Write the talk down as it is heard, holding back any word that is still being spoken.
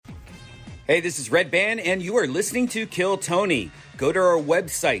Hey, this is Red Band, and you are listening to Kill Tony. Go to our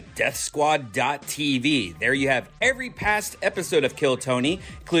website, deathsquad.tv. There you have every past episode of Kill Tony,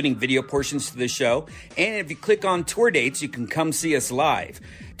 including video portions to the show. And if you click on tour dates, you can come see us live.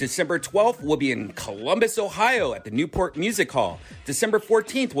 December 12th, we'll be in Columbus, Ohio at the Newport Music Hall. December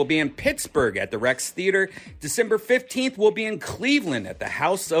 14th, we'll be in Pittsburgh at the Rex Theater. December 15th, we'll be in Cleveland at the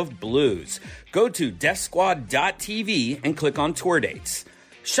House of Blues. Go to deathsquad.tv and click on tour dates.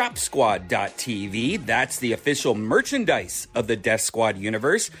 ShopSquad.tv, that's the official merchandise of the Death Squad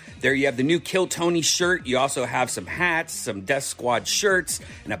universe. There you have the new Kill Tony shirt. You also have some hats, some Death Squad shirts,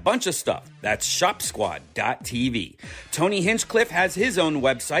 and a bunch of stuff. That's ShopSquad.tv. Tony Hinchcliffe has his own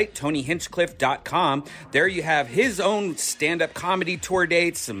website, TonyHinchcliffe.com. There you have his own stand-up comedy tour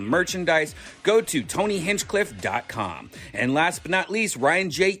dates, some merchandise. Go to TonyHinchcliffe.com. And last but not least, Ryan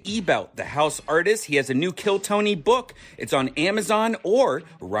J. Ebelt, the house artist. He has a new Kill Tony book. It's on Amazon or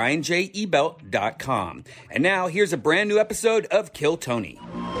RyanJEbelt.com. And now, here's a brand new episode of Kill Tony.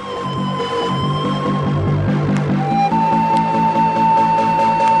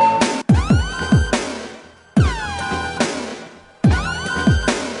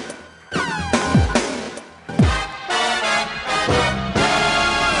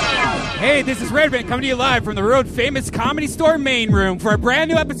 Hey, this is Red Band coming to you live from the Road Famous Comedy Store main room for a brand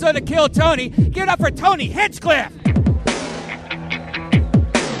new episode of Kill Tony. Give it up for Tony Hinchcliffe!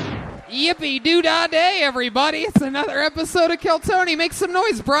 Yippee-doo-dah day, everybody. It's another episode of Kill Tony. Make some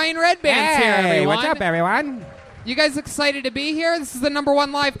noise. Brian Redband's here, everyone. What's up, everyone? You guys excited to be here? This is the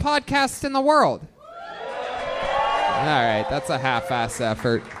 #1 live podcast in the world. All right, that's a half-ass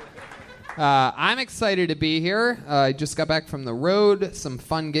effort. I'm excited to be here. I just got back from the road, some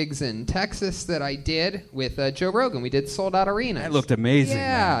fun gigs in Texas that I did with Joe Rogan. We did sold-out arenas. That looked amazing.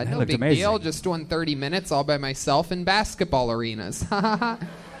 Yeah, man. no big deal. Just doing 30 minutes all by myself in basketball arenas.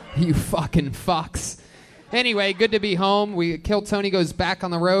 You fucking fucks. Anyway, good to be home. Kill Tony goes back on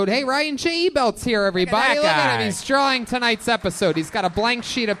the road. Hey, Ryan J. Ebelt's here, everybody. Look at him. He's drawing tonight's episode. He's got a blank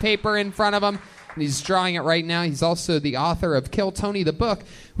sheet of paper in front of him, and he's drawing it right now. He's also the author of Kill Tony, the book,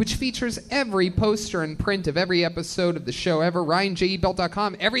 which features every poster and print of every episode of the show ever.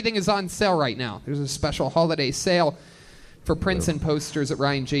 RyanJEbelt.com. Everything is on sale right now. There's a special holiday sale for prints and posters at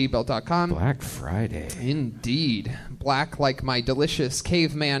RyanJEbelt.com. Black Friday. Indeed. Black like my delicious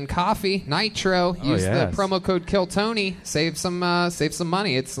caveman coffee, Nitro. Use the promo code KillTony. Save some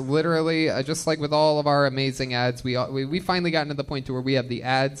money. It's literally just like with all of our amazing ads. We finally gotten to the point to where we have the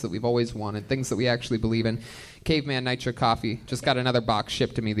ads that we've always wanted, things that we actually believe in. Caveman Nitro Coffee. Just got another box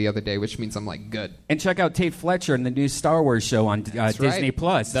shipped to me the other day, which means I'm like, good. And check out Tate Fletcher and the new Star Wars show on Disney right.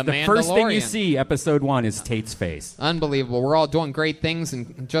 Plus. The first thing you Mandalorian. see, episode 1, is Tate's face. Unbelievable. We're all doing great things,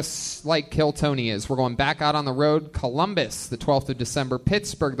 and just like Kill Tony is, we're going back out on the road. Columbus, the 12th of December.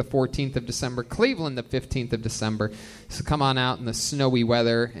 Pittsburgh, the 14th of December. Cleveland, the 15th of December. So come on out in the snowy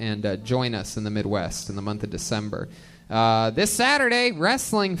weather and join us in the Midwest in the month of December. This Saturday,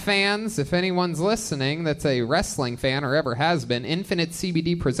 wrestling fans, if anyone's listening that's a wrestling fan or ever has been, Infinite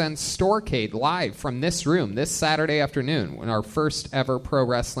CBD presents Storecade live from this room this Saturday afternoon, in our first ever pro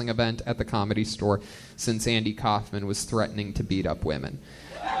wrestling event at the Comedy Store since Andy Kaufman was threatening to beat up women.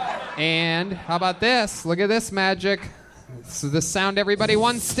 And how about this? Look at this magic. This is the sound everybody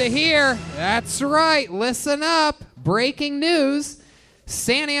wants to hear. That's right. Listen up. Breaking news.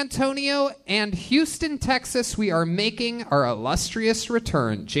 San Antonio and Houston, Texas, we are making our illustrious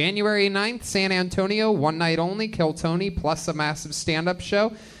return. January 9th, San Antonio, one night only, Kill Tony, plus a massive stand-up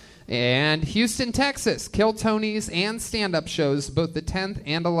show. And Houston, Texas, Kill Tony's and stand-up shows, both the 10th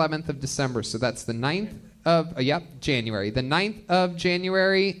and 11th of December. So that's the 9th of, January. The 9th of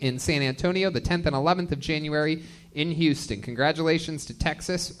January in San Antonio, the 10th and 11th of January in Houston. Congratulations to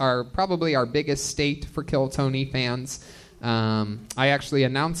Texas, probably our biggest state for Kill Tony fans. I actually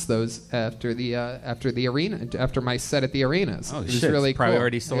announced those after the arena, after my set at the arenas. Oh, it was shit. really It's probably cool.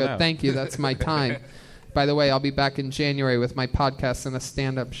 already sold out. Thank you. That's my time. By the way, I'll be back in January with my podcast and a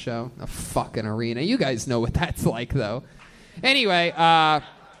stand-up show. A fucking arena. You guys know what that's like, though. Anyway,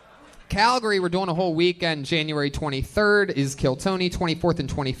 Calgary, we're doing a whole weekend. January 23rd is Kill Tony. 24th and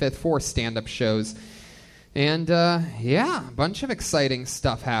 25th, 4 stand-up shows. And, a bunch of exciting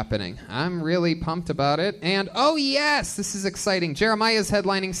stuff happening. I'm really pumped about it. And, oh, yes, this is exciting. Jeremiah's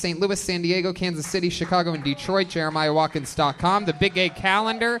headlining St. Louis, San Diego, Kansas City, Chicago, and Detroit. JeremiahWatkins.com. The Big Gay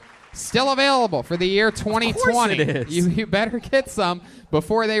Calendar, still available for the year 2020. Of course it is. You better get some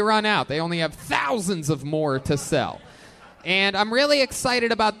before they run out. They only have thousands of more to sell. And I'm really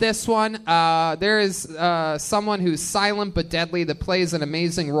excited about this one. There is someone who's silent but deadly that plays an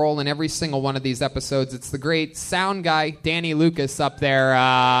amazing role in every single one of these episodes. It's the great sound guy, Danny Lucas, up there.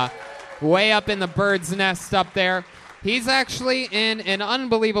 way up in the bird's nest up there. He's actually in an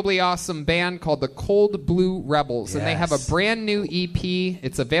unbelievably awesome band called the Cold Blue Rebels, and they have a brand new EP.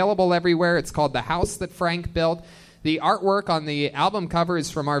 It's available everywhere. It's called The House That Frank Built. The artwork on the album cover is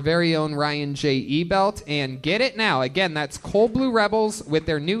from our very own Ryan J. Ebelt, and get it now. Again, that's Cold Blue Rebels with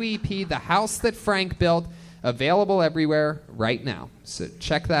their new EP, The House That Frank Built, available everywhere right now. So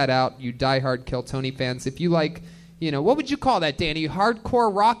check that out, you diehard Kill Tony fans. If you like, what would you call that, Danny?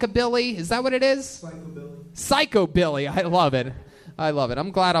 Hardcore rockabilly? Is that what it is? Psychobilly. I love it.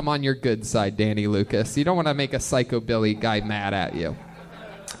 I'm glad I'm on your good side, Danny Lucas. You don't want to make a psychobilly guy mad at you.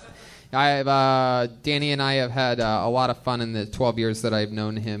 Danny and I have had a lot of fun in the 12 years that I've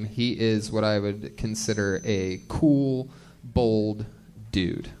known him. He is what I would consider a cool, bold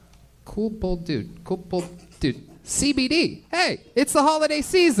dude. CBD. Hey, it's the holiday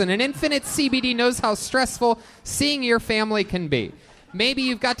season, and Infinite CBD knows how stressful seeing your family can be. Maybe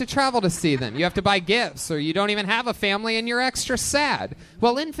you've got to travel to see them. You have to buy gifts, or you don't even have a family and you're extra sad.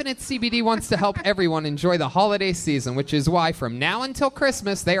 Well, Infinite CBD wants to help everyone enjoy the holiday season, which is why from now until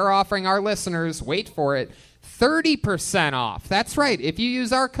Christmas, they are offering our listeners, wait for it, 30% off. That's right. If you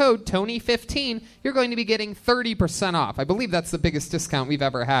use our code Tony15, you're going to be getting 30% off. I believe that's the biggest discount we've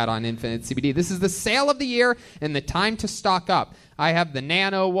ever had on Infinite CBD. This is the sale of the year and the time to stock up. I have the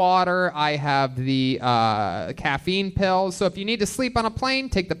nano water. I have the caffeine pills. So if you need to sleep on a plane,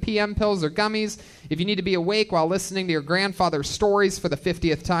 take the PM pills or gummies. If you need to be awake while listening to your grandfather's stories for the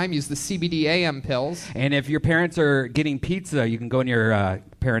 50th time, use the CBD AM pills. And if your parents are getting pizza, you can go in your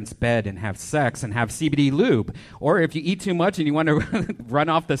parents' bed and have sex and have CBD lube. Or if you eat too much and you want to run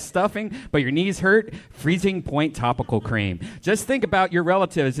off the stuffing, but your knees hurt, Freezing Point topical cream. Just think about your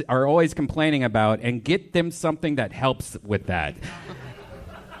relatives are always complaining about and get them something that helps with that.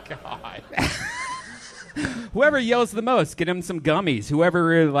 God. Whoever yells the most, get him some gummies. Whoever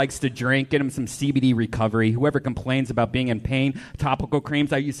really likes to drink, get him some CBD recovery. Whoever complains about being in pain, topical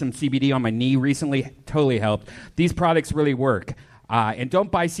creams. I used some CBD on my knee recently. Totally helped. These products really work. And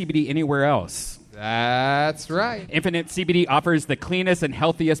don't buy CBD anywhere else. That's right. Infinite CBD offers the cleanest and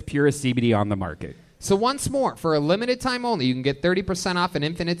healthiest, purest CBD on the market. So once more, for a limited time only, you can get 30% off at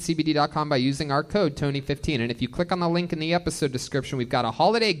InfiniteCBD.com by using our code Tony15. And if you click on the link in the episode description, we've got a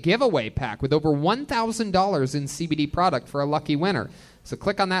holiday giveaway pack with over $1,000 in CBD product for a lucky winner. So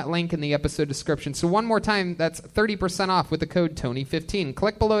click on that link in the episode description. So one more time, that's 30% off with the code Tony15.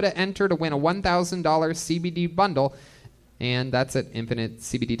 Click below to enter to win a $1,000 CBD bundle. And that's at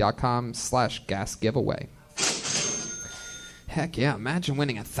InfiniteCBD.com/gas giveaway. Heck yeah, imagine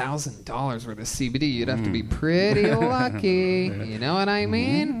winning $1,000 worth of CBD. You'd have to be pretty lucky. You know what I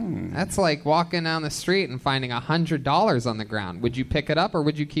mean? That's like walking down the street and finding $100 on the ground. Would you pick it up or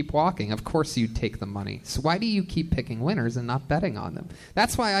would you keep walking? Of course you'd take the money. So why do you keep picking winners and not betting on them?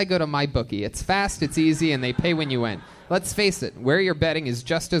 That's why I go to MyBookie. It's fast, it's easy, and they pay when you win. Let's face it, where you're betting is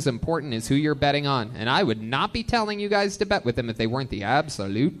just as important as who you're betting on. And I would not be telling you guys to bet with them if they weren't the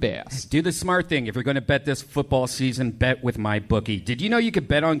absolute best. Do the smart thing. If you're going to bet this football season, bet with MyBookie. Did you know you could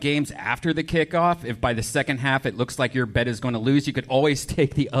bet on games after the kickoff? If by the second half it looks like your bet is going to lose, you could always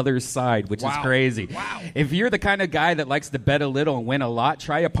take the other side, which is crazy. Wow. If you're the kind of guy that likes to bet a little and win a lot,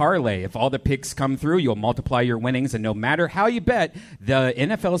 try a parlay. If all the picks come through, you'll multiply your winnings. And no matter how you bet, the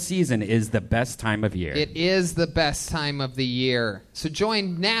NFL season is the best time of year. It is the best time of the year. So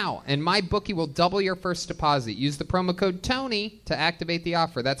join now, and MyBookie will double your first deposit. Use the promo code TONY to activate the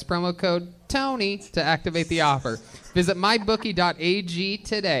offer. That's promo code TONY to activate the offer. Visit mybookie.ag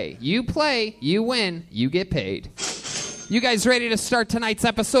today. You play, you win, you get paid. You guys ready to start tonight's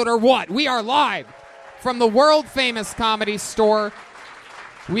episode or what? We are live from the world-famous Comedy Store.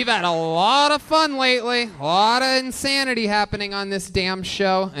 We've had a lot of fun lately, a lot of insanity happening on this damn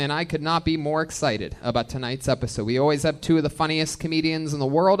show, and I could not be more excited about tonight's episode. We always have two of the funniest comedians in the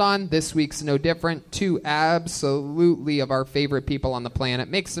world on. This week's no different. Two absolutely of our favorite people on the planet.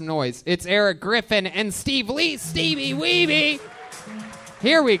 Make some noise. It's Eric Griffin and Steve Lee, Stevie Weeby.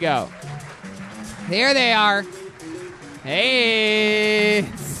 Here we go. Here they are. Hey,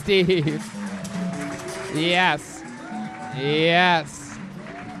 Steve. Yes. Yes.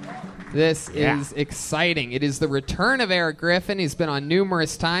 This is exciting. It is the return of Eric Griffin. He's been on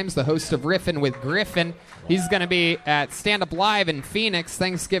numerous times, the host of Riffin' with Griffin. He's going to be at Stand Up Live in Phoenix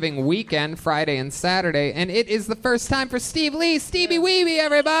Thanksgiving weekend, Friday and Saturday. And it is the first time for Steve Lee, Stevie Weeby,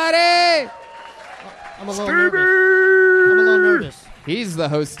 everybody! I'm a little nervous. He's the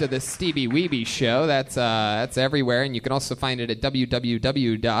host of the Stevie Weeby Show. That's everywhere, and you can also find it at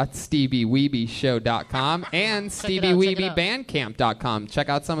www.stevieweebyshow.com and stevieweebybandcamp.com. Check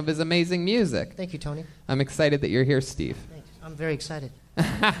out some of his amazing music. Thank you, Tony. I'm excited that you're here, Steve. Thanks. I'm very excited.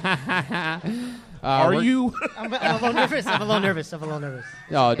 Are you? I'm a little nervous. I'm a little nervous.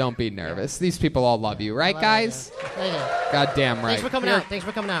 Oh, don't be nervous. These people all love you, right, guys? Goddamn right. Thanks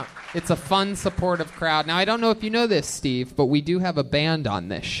for coming out. It's a fun, supportive crowd. Now, I don't know if you know this, Steve, but we do have a band on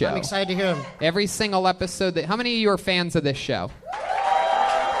this show. I'm excited to hear them. Every single episode. How many of you are fans of this show?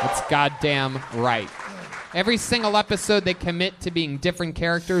 That's goddamn right. Every single episode, they commit to being different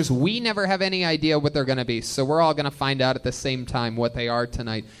characters. We never have any idea what they're going to be, so we're all going to find out at the same time what they are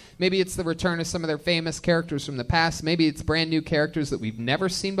tonight. Maybe it's the return of some of their famous characters from the past. Maybe it's brand new characters that we've never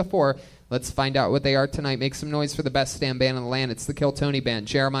seen before. Let's find out what they are tonight. Make some noise for the best stand band in the land. It's the Kill Tony Band.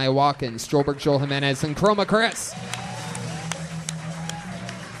 Jeremiah Watkins, Stolberg Joel Jimenez, and Chroma Chris.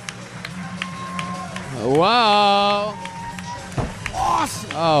 Whoa. Awesome.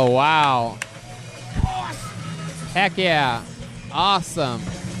 Oh, wow. Heck yeah. Awesome.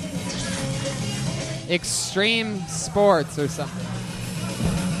 Extreme sports or something.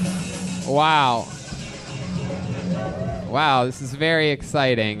 Wow. Wow, this is very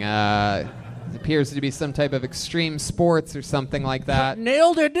exciting. It appears to be some type of extreme sports or something like that.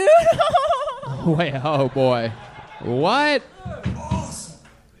 Nailed it, dude. Wait, oh boy. What?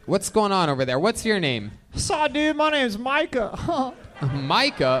 What's going on over there? What's your name? Saw, dude, my name's Micah.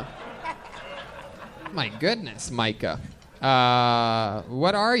 Micah? My goodness, Micah.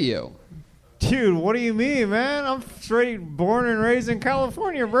 What are you? Dude, what do you mean, man? I'm straight born and raised in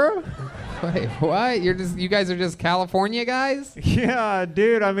California, bro. Wait, what? You guys are just California guys? Yeah,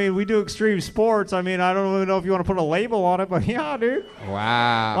 dude. I mean, we do extreme sports. I mean, I don't even know if you want to put a label on it, but yeah, dude.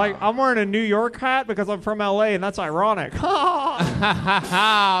 Wow. Like, I'm wearing a New York hat because I'm from LA, and that's ironic. Fuck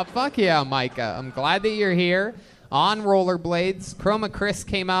yeah, Micah. I'm glad that you're here. On rollerblades. Chroma Chris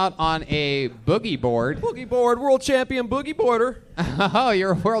came out on a boogie board. Boogie board, world champion boogie boarder. Oh,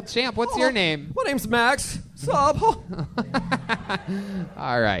 you're a world champ. What's your name? My name's Max. Sup?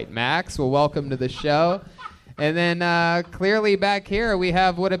 All right, Max. Well, welcome to the show. And then clearly back here we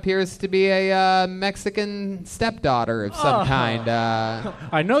have what appears to be a Mexican stepdaughter of some kind.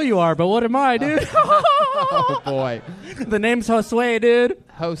 I know you are, but what am I, dude? Oh, boy. The name's Josue, dude.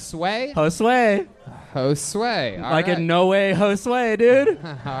 Josue? Josue. Josue. All like right. in No Way Josue, dude.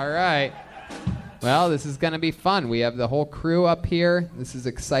 All right. Well, this is going to be fun. We have the whole crew up here. This is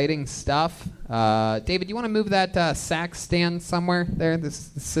exciting stuff. David, you want to move that sax stand somewhere there? The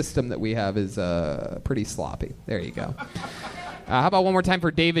system that we have is pretty sloppy. There you go. How about one more time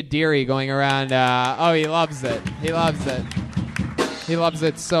for David Deary going around? Oh, he loves it. He loves it. He loves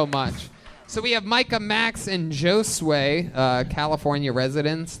it so much. So we have Micah, Max, and Josue, California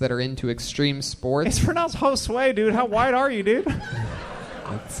residents that are into extreme sports. It's pronounced Josue, dude. How white are you, dude?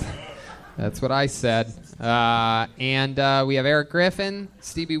 That's what I said. And we have Eric Griffin,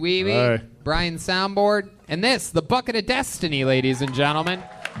 Stevie Weeby, Brian Soundboard, and the Bucket of Destiny, ladies and gentlemen.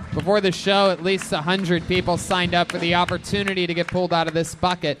 Before the show, at least 100 people signed up for the opportunity to get pulled out of this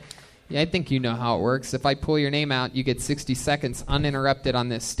bucket. Yeah, I think you know how it works. If I pull your name out, you get 60 seconds uninterrupted on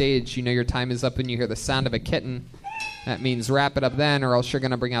this stage. You know your time is up when you hear the sound of a kitten. That means wrap it up then, or else you're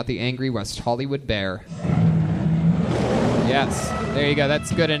going to bring out the angry West Hollywood bear. Yes, there you go.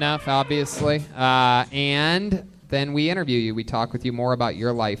 That's good enough, obviously. And then we interview you. We talk with you more about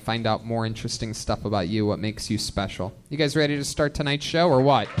your life, find out more interesting stuff about you, what makes you special. You guys ready to start tonight's show, or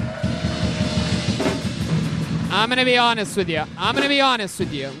what? I'm going to be honest with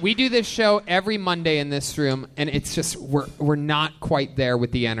you. We do this show every Monday in this room, and it's just, we're not quite there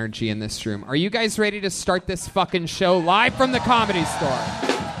with the energy in this room. Are you guys ready to start this fucking show live from the Comedy Store?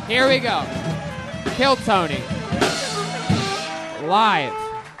 Here we go. Kill Tony. Live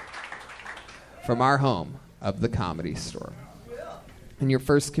from our home of the Comedy Store. And your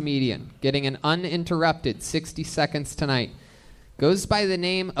first comedian, getting an uninterrupted 60 seconds tonight, goes by the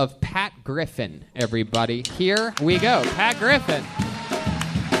name of Pat Griffin, everybody. Here we go. Pat Griffin.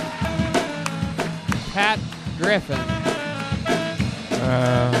 Pat Griffin.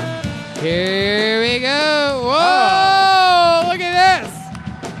 Here we go. Whoa! Look at this.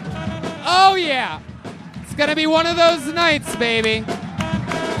 Oh, yeah. It's going to be one of those nights, baby.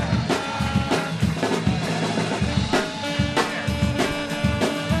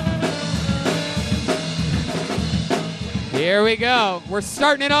 Here we go. We're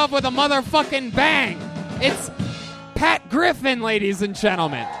starting it off with a motherfucking bang. It's Pat Griffin, ladies and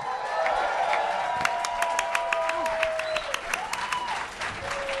gentlemen.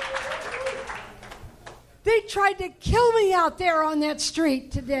 They tried to kill me out there on that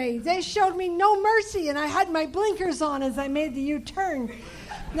street today. They showed me no mercy, and I had my blinkers on as I made the U-turn.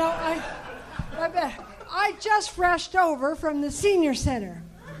 Now, I just rushed over from the senior center.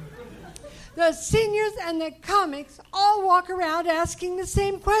 the seniors and the comics all walk around asking the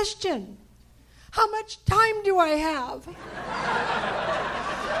same question. How much time do I have?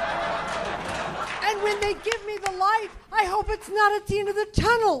 And when they give me the light, I hope it's not at the end of the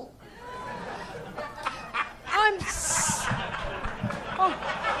tunnel. I'm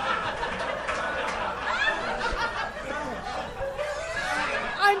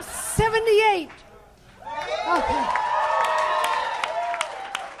 78. Okay.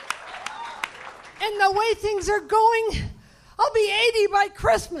 And the way things are going, I'll be 80 by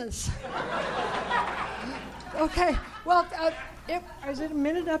Christmas. Okay, well, is it a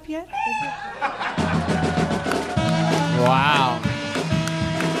minute up yet? Wow.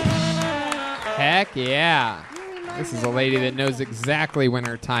 Heck yeah. This is a lady that knows exactly when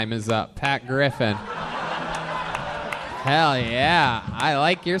her time is up. Pat Griffin. Hell yeah. I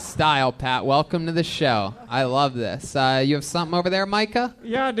like your style, Pat. Welcome to the show. I love this. You have something over there, Micah?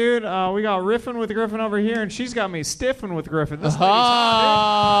 Yeah, dude. We got Riffin with Griffin over here, and she's got me stiffing with Griffin. This lady's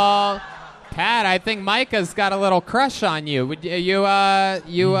hot, dude. Pat, I think Micah's got a little crush on you. Would you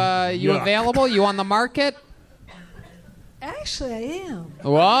available? You on the market? Actually, I am.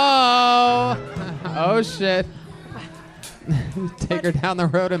 Whoa. Oh, shit. Take her down the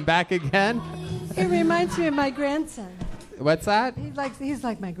road and back again? He reminds me of my grandson. What's that? He's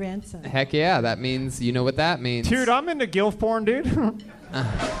like my grandson. Heck yeah, that means, you know what that means. Dude, I'm into gilf porn, dude.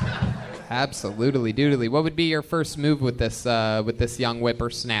 Absolutely, doodly. What would be your first move with this young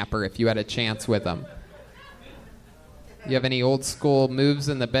whippersnapper if you had a chance with him? You have any old school moves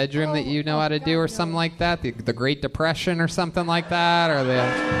in the bedroom that you know how to do or something like that? The Great Depression or something like that? Or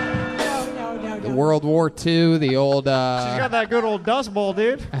the World War II, the old... She's got that good old Dust Bowl,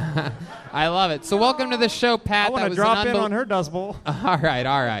 dude. I love it. So welcome to the show, Pat. I want to drop in on her Dust Bowl. All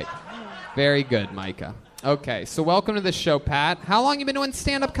right. Very good, Micah. Okay, so welcome to the show, Pat. How long you been doing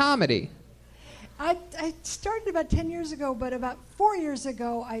stand-up comedy? I started about 10 years ago, but about 4 years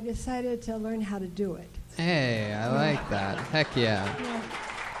ago, I decided to learn how to do it. Hey, I like that. Heck yeah.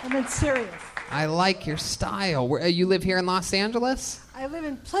 I'm in serious. I like your style. You live here in Los Angeles? I live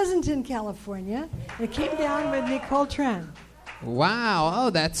in Pleasanton, California. I came down with Nicole Tran. Wow. Oh,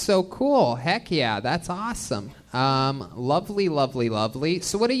 that's so cool. Heck yeah, that's awesome. Lovely, lovely, lovely.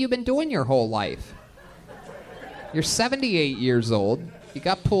 So what have you been doing your whole life? You're 78 years old. You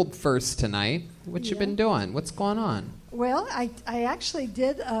got pulled first tonight. What you been doing? What's going on? Well, I actually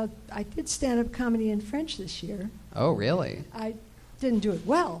did stand-up comedy in French this year. Oh, really? I didn't do it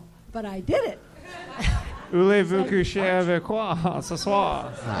well, but I did it. Voulez-vous coucher avec moi ce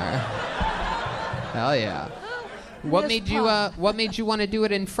soir? Hell yeah. What made you want to do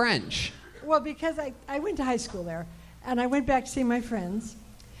it in French? Well, because I went to high school there, and I went back to see my friends,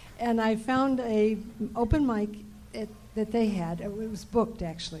 and I found a open mic that they had. It was booked,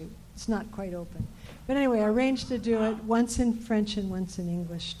 actually. It's not quite open. But anyway, I arranged to do it once in French and once in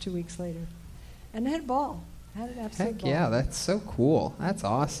English 2 weeks later. And I had a ball. I had an absolute ball. Heck yeah, that's so cool. That's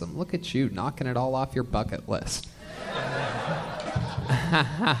awesome. Look at you knocking it all off your bucket list.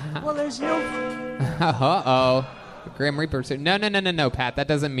 Well, there's no... Uh-oh. Grim Reaper. No, Pat. That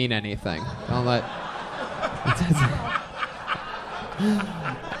doesn't mean anything. Don't let...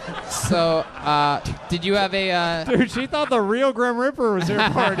 So, did you have a... Dude, she thought the real Grim Reaper was here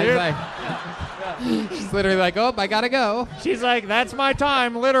for her, dude. She's literally like, oh, I gotta go. She's like, that's my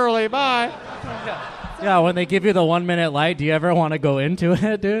time, literally, bye. Yeah, when they give you the 1 minute light, do you ever want to go into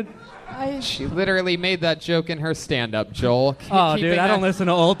it, dude? She literally made that joke in her stand-up, Joel. Dude, I don't listen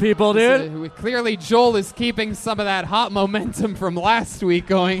to old people, dude. Clearly, Joel is keeping some of that hot momentum from last week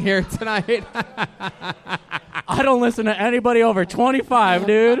going here tonight. I don't listen to anybody over 25,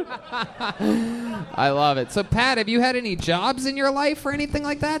 dude. I love it. So, Pat, have you had any jobs in your life or anything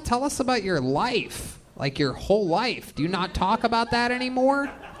like that? Tell us about your life, like your whole life. Do you not talk about that anymore?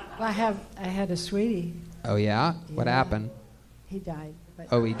 Well, I had a sweetie. Oh, yeah? What happened? He died.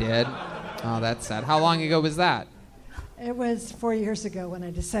 Oh, he did? Oh, that's sad. How long ago was that? It was 4 years ago when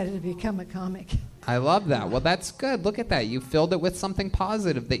I decided to become a comic. I love that. Well, that's good. Look at that. You filled it with something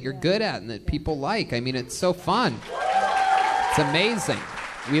positive that you're good at and that people like. I mean, it's so fun. It's amazing.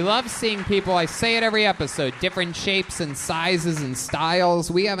 We love seeing people, I say it every episode, different shapes and sizes and styles.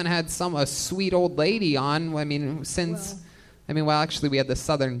 We haven't had a sweet old lady on, since... actually, we had the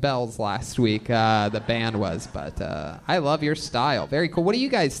Southern Bells last week, the band was, but I love your style. Very cool. What do you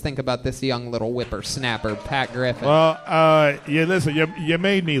guys think about this young little whippersnapper, Pat Griffin? Well, listen, you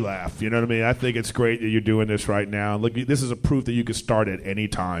made me laugh, you know what I mean? I think it's great that you're doing this right now. Look, this is a proof that you can start at any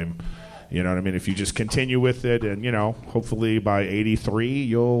time, you know what I mean? If you just continue with it and, hopefully by 83,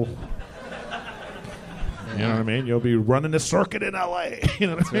 you'll... You know what I mean? You'll be running the circuit in L.A. You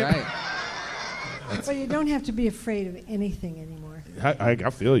know what I mean? That's right. But you don't have to be afraid of anything anymore. I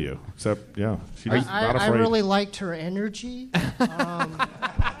feel you. Except, yeah, she's not I afraid. really liked her energy.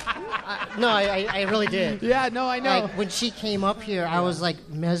 No, I really did. Yeah, no, I know. Like, when she came up here, I was like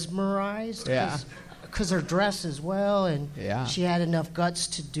mesmerized. Yeah. Because her dress as well, and Yeah. she had enough guts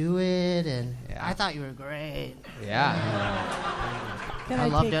to do it, and I thought you were great. Yeah. Can I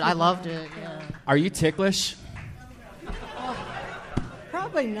loved take it. you? I loved it. Yeah. Are you ticklish?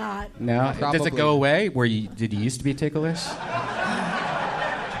 Probably not. No. Probably. Does it go away? Did you used to be ticklish?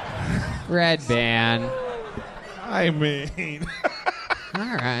 Red Band. I mean...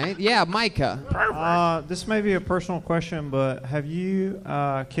 All right. Yeah, Micah. This may be a personal question, but have you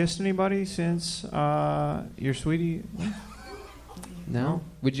kissed anybody since your sweetie? No.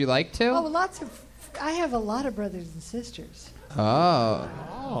 Would you like to? Oh, I have a lot of brothers and sisters. Oh.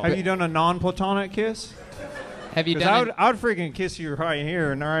 Have you done a non-platonic kiss? Have you 'Cause done I would freaking kiss you right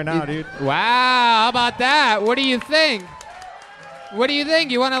here and right now, dude. Wow, how about that? What do you think? What do you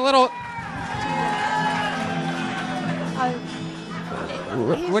think? You want a little...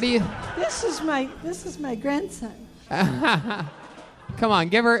 What do you... This is my grandson. Come on,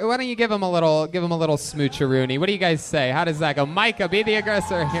 why don't you give him a little smoocheroonie? What do you guys say? How does that go? Micah, be the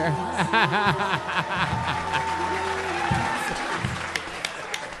aggressor here.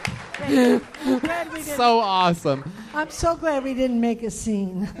 So awesome. I'm so glad we didn't make a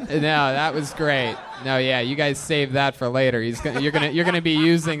scene. No, that was great. No, yeah, you guys save that for later. You're gonna be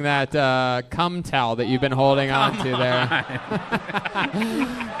using that cum towel that you've been holding on to there.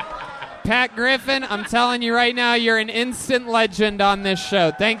 Pat Griffin, I'm telling you right now, you're an instant legend on this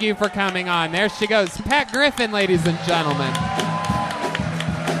show. Thank you for coming on. There she goes, Pat Griffin, ladies and gentlemen.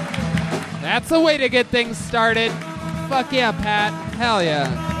 That's the way to get things started. Fuck yeah, Pat. Hell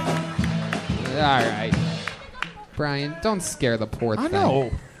yeah. All right. Brian, don't scare the poor thing. I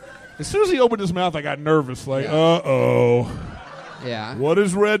know. As soon as he opened his mouth, I got nervous. Like, uh-oh. Yeah. What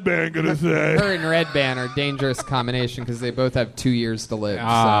is Red Band going to say? Her and Red Band are a dangerous combination because they both have 2 years to live.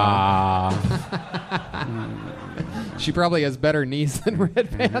 She probably has better knees than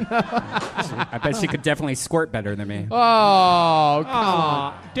Red Band. I bet she could definitely squirt better than me. Oh, come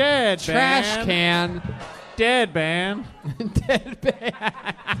on. Dead Trash band. can. Dead band. Dead band.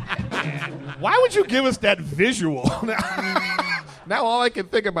 Why would you give us that visual? Now all I can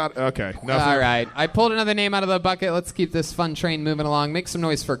think about... Okay. Nothing. All right. I pulled another name out of the bucket. Let's keep this fun train moving along. Make some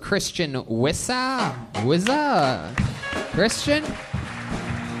noise for Christian Wissa. Wissa. Christian.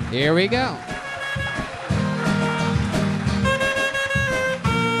 Here we go.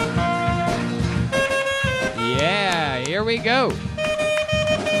 Yeah, here we go.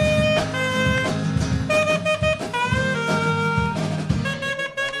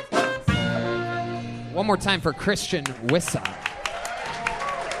 One more time for Christian Wissa.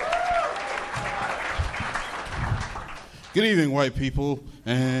 Good evening, white people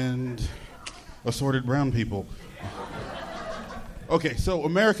and assorted brown people. Okay, so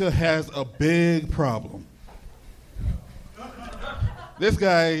America has a big problem. This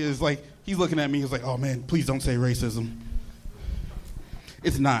guy is like, he's looking at me, he's like, oh man, please don't say racism.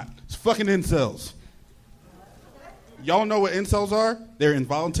 It's not. It's fucking incels. Y'all know what incels are? They're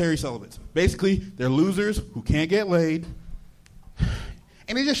involuntary celibates. Basically, they're losers who can't get laid,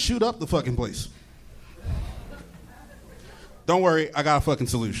 and they just shoot up the fucking place. Don't worry, I got a fucking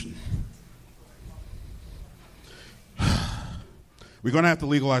solution. We're gonna have to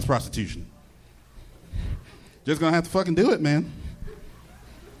legalize prostitution. Just gonna have to fucking do it, man.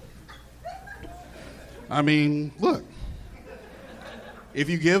 I mean, look. If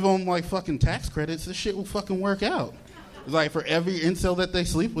you give them like fucking tax credits, this shit will fucking work out. It's like for every incel that they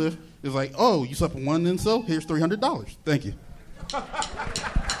sleep with, it's like, oh, you slept with one incel? Here's $300. Thank you.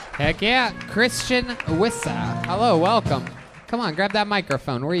 Heck yeah. Christian Wissa. Hello, welcome. Come on, grab that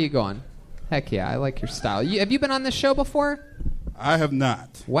microphone. Where are you going? Heck yeah, I like your style. Have you been on this show before? I have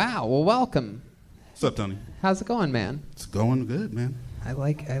not. Wow, well, welcome. What's up, Tony? How's it going, man? It's going good, man. I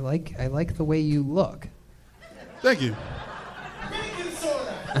like the way you look. Thank you.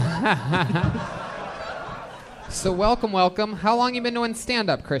 So welcome. How long you been doing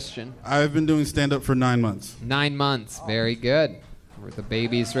stand-up, Christian? I've been doing stand-up for 9 months. 9 months. Very good. The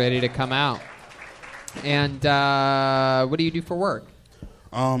baby's ready to come out. And what do you do for work?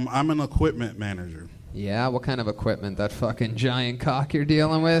 I'm an equipment manager. Yeah, what kind of equipment? That fucking giant cock you're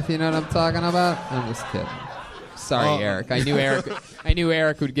dealing with? You know what I'm talking about? I'm just kidding. Sorry, Eric. I knew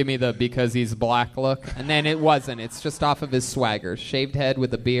Eric would give me the because he's black look, and then it wasn't. It's just off of his swagger. Shaved head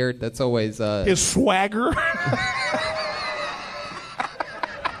with a beard. That's always his swagger.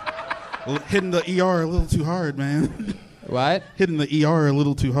 Hitting the ER a little too hard, man. What? Hitting the ER a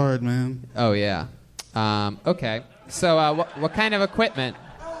little too hard, man. Oh yeah. Okay. So what kind of equipment?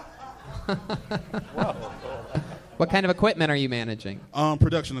 What kind of equipment are you managing?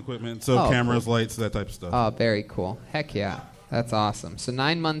 Production equipment, so cameras, cool. lights, that type of stuff. Oh, very cool. Heck yeah. That's awesome. So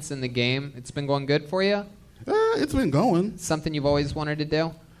 9 months in the game. It's been going good for you? It's been going. Something you've always wanted to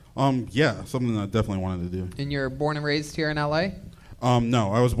do? Yeah, something I definitely wanted to do. And you're born and raised here in L.A.?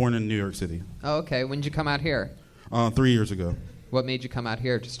 No, I was born in New York City. Oh, okay. When did you come out here? 3 years ago. What made you come out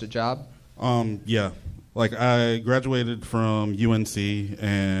here? Just a job? Yeah. Like, I graduated from UNC,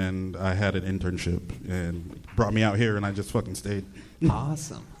 and I had an internship, and it brought me out here, and I just fucking stayed.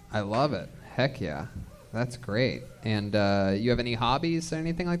 Awesome. I love it. Heck yeah. That's great. And you have any hobbies or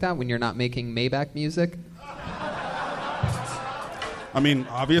anything like that when you're not making Maybach music? I mean,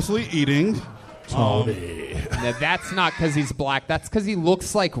 obviously eating. Tony. Now, that's not because he's black. That's because he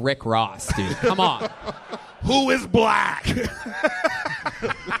looks like Rick Ross, dude. Come on. Who is black?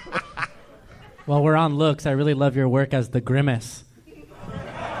 While we're on looks, I really love your work as the Grimace.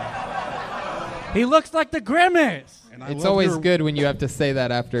 He looks like the Grimace. It's always good when you have to say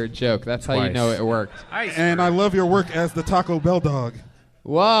that after a joke. That's how you know it worked. And I love your work as the Taco Bell dog.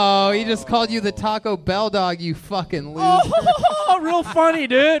 Whoa, he just called you the Taco Bell dog, you fucking loser. Oh, real funny,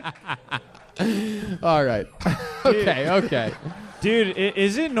 dude. All right. Okay. Dude,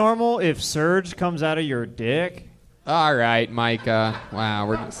 is it normal if surge comes out of your dick? All right, Micah. Wow,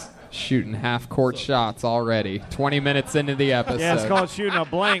 we're just shooting half-court shots already. 20 minutes into the episode. Yeah, it's called shooting a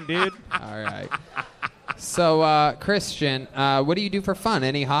blank, dude. All right. So, Christian, what do you do for fun?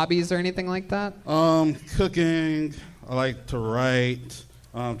 Any hobbies or anything like that? Cooking. I like to write.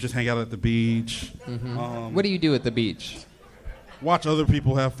 Just hang out at the beach. Mm-hmm. What do you do at the beach? Watch other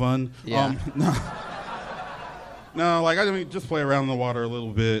people have fun. Yeah. No, like I mean, just play around in the water a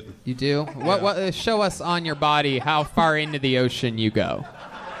little bit. You do? What? Show us on your body how far into the ocean you go.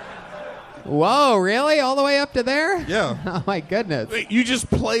 Whoa, really? All the way up to there? Yeah. Oh, my goodness. Wait, you just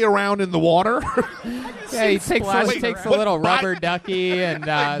play around in the water? Yeah, he takes a little rubber ducky and...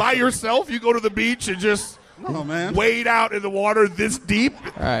 by yourself, you go to the beach and just wade out in the water this deep?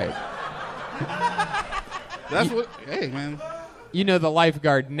 All right. That's what... Hey, man. You know the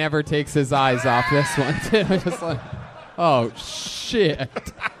lifeguard never takes his eyes off this one, too. Just like, oh, shit.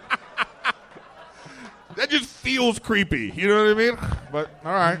 That just feels creepy. You know what I mean? But,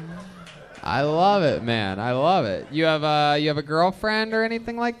 all right. I love it, man. I love it. You have a girlfriend or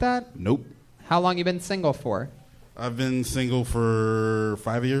anything like that? Nope. How long you been single for? I've been single for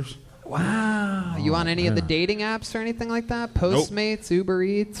 5 years. Wow. You on any of the dating apps or anything like that? Postmates, Uber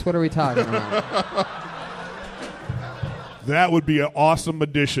Eats? What are we talking about? That would be an awesome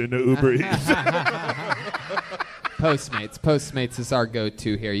addition to Uber Eats. Postmates is our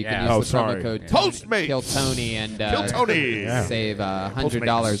go-to here. You can use the promo code Postmates. Kill Tony and save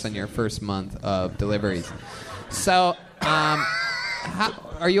 $100 on your first month of deliveries. So,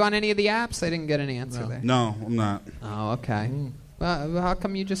 are you on any of the apps? I didn't get any answer there. No, I'm not. Oh, okay. Well, how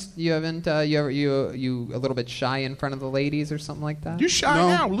come you haven't you a little bit shy in front of the ladies or something like that? You shy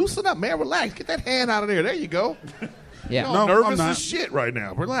now? Loosen up, man. Relax. Get that hand out of there. There you go. Yeah. You're nervous as shit right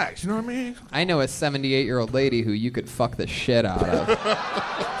now. Relax. You know what I mean? I know a 78-year-old lady who you could fuck the shit out of.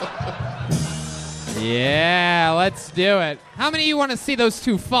 Yeah, let's do it. How many of you want to see those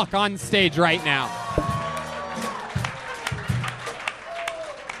two fuck on stage right now?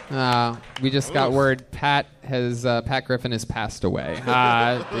 We just got word Pat Griffin has passed away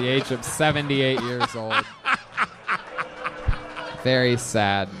at the age of 78 years old. Very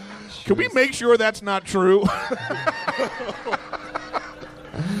sad. Can we make sure that's not true?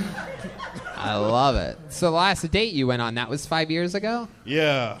 I love it. So the last date you went on, that was 5 years ago?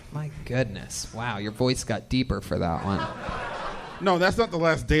 Yeah. My goodness. Wow, your voice got deeper for that one. No, that's not the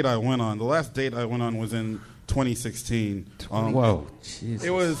last date I went on. The last date I went on was in 2016. Whoa, Jesus.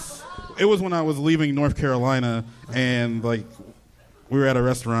 It was when I was leaving North Carolina, and like we were at a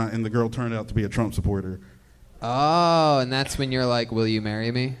restaurant, and the girl turned out to be a Trump supporter. Oh, and that's when you're like, will you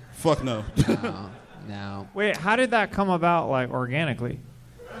marry me? Fuck no. No. Wait, how did that come about, like, organically?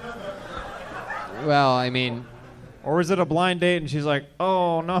 Well, I mean... Or was it a blind date and she's like,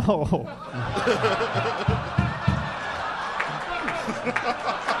 oh, no.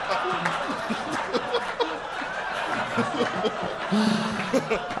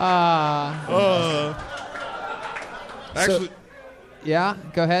 Actually... Yeah,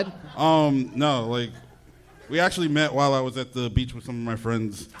 go ahead. No, like... We actually met while I was at the beach with some of my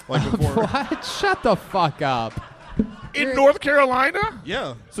friends. Like before. What? Shut the fuck up. In North Carolina?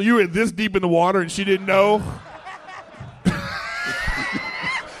 Yeah. So you were this deep in the water and she didn't know?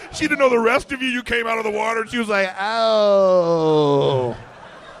 She didn't know the rest of you. You came out of the water and she was like, oh.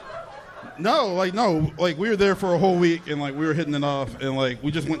 No, like we were there for a whole week, and like we were hitting it off, and like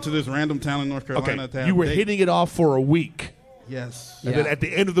we just went to this random town in North Carolina. Okay, you were hitting it off for a week. Yes. And then at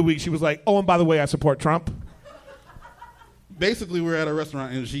the end of the week, she was like, "Oh, and by the way, I support Trump." Basically, we were at a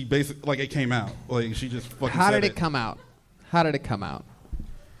restaurant, and she basically like it came out. Like she just fucking. How said did it come out? How did it come out?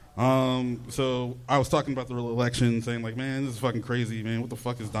 So I was talking about the election, saying like, man, this is fucking crazy, man. What the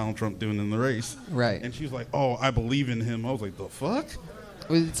fuck is Donald Trump doing in the race? Right. And she was like, oh, I believe in him. I was like, the fuck?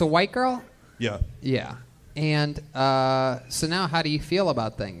 It's a white girl? Yeah. Yeah. And so now how do you feel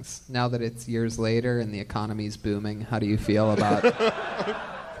about things? Now that it's years later and the economy's booming, how do you feel about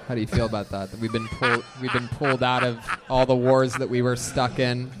how do you feel about that? That we've been pulled out of all the wars that we were stuck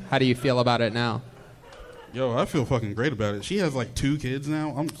in. How do you feel about it now? Yo, I feel fucking great about it. She has like 2 kids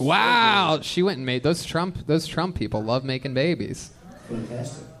now. Wow, she went and made those Trump people love making babies.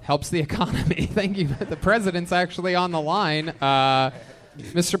 Fantastic. Helps the economy. Thank you. The president's actually on the line.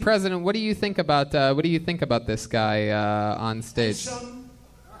 Mr. President, what do you think about this guy on stage?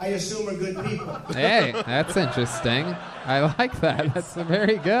 I assume are good people. Hey, that's interesting. I like that. That's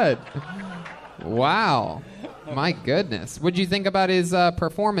very good. Wow. My goodness. What did you think about his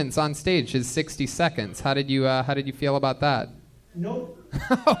performance on stage? His 60 seconds. How did you feel about that? Nope.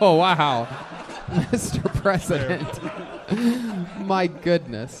 Oh wow, Mr. President. My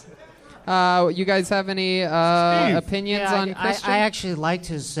goodness. You guys have any opinions on Christian? I actually liked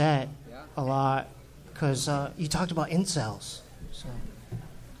his set a lot because you talked about incels. So.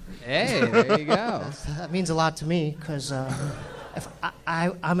 Hey, there you go. That means a lot to me because if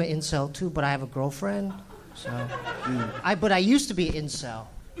I'm an incel too, but I have a girlfriend. So, but I used to be an incel,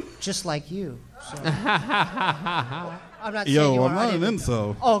 just like you. So. I'm not saying you I'm not an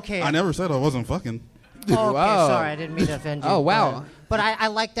incel. Okay. I never said I wasn't fucking. Okay, sorry, I didn't mean to offend you. Oh, wow. But I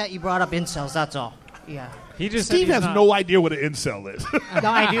like that you brought up incels, that's all. Yeah. Steve has no idea what an incel is. No,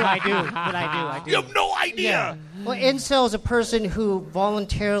 I do. But I do. You have no idea. Yeah. Well, incel is a person who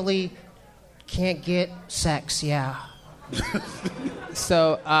voluntarily can't get sex, yeah.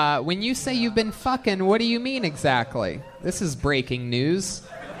 So, when you say you've been fucking, what do you mean exactly? This is breaking news.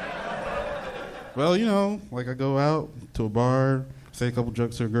 Well, like I go out to a bar, say a couple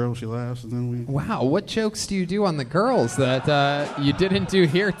jokes to a girl, she laughs, and then we... Wow, what jokes do you do on the girls that you didn't do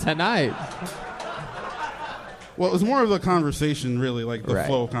here tonight? Well, it was more of the conversation, really, like the Right.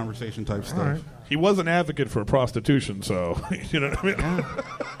 flow of conversation type stuff. Right. He was an advocate for prostitution, so you know what I mean. Yeah.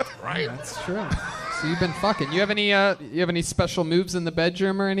 Right, that's true. So you've been fucking. You have any special moves in the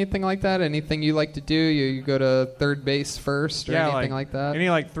bedroom or anything like that? Anything you like to do? You go to third base first or anything like that? Any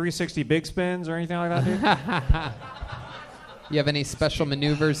like 360 big spins or anything like that, dude? You have any special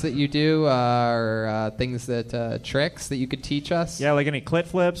maneuvers that you do or things that tricks that you could teach us? Yeah, like any clit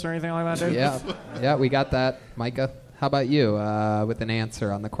flips or anything like that, dude? Yeah, we got that, Micah. How about you with an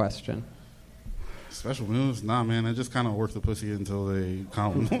answer on the question? Special moves? Nah, man. I just kind of work the pussy until they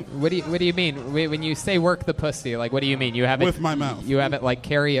come. What do you mean when you say work the pussy? Like, what do you mean? You have it with my mouth. You have it like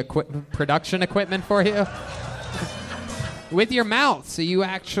carry production equipment for you with your mouth. So you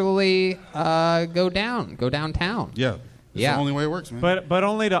actually go downtown. Yeah. It's the only way it works, man. But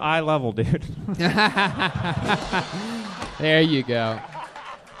only to eye level, dude. There you go.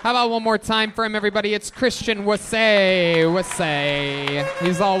 How about one more time for him, everybody? It's Christian Wasay.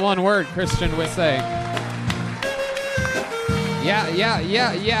 He's all one word, Christian Wasay. Yeah.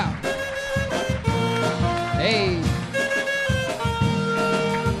 Hey.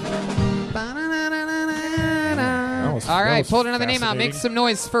 All right, pulled another name out. Make some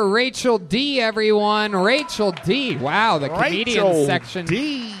noise for Rachel D, everyone. Rachel D. Wow, the comedian section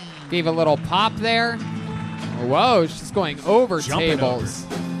gave a little pop there. Whoa, she's going over tables.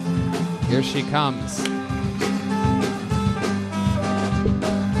 Here she comes.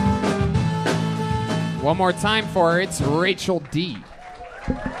 One more time for her. It's Rachel D.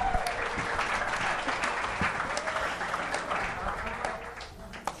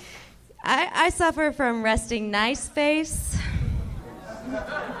 I suffer from resting nice face.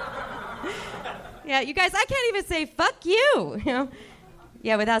 Yeah, you guys, I can't even say fuck you.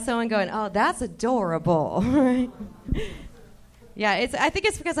 Yeah, without someone going, oh, that's adorable. Yeah, I think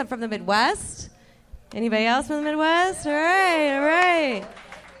it's because I'm from the Midwest. Anybody else from the Midwest? All right.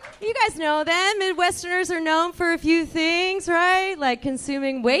 You guys know them. Midwesterners are known for a few things, right? Like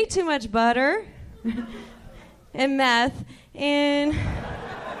consuming way too much butter and meth and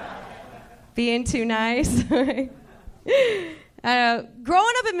being too nice. Growing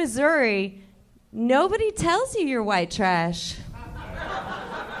up in Missouri, nobody tells you you're white trash.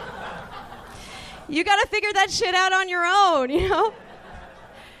 You got to figure that shit out on your own,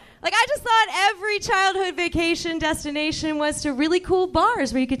 Like, I just thought every childhood vacation destination was to really cool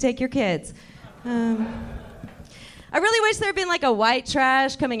bars where you could take your kids. I really wish there had been like a white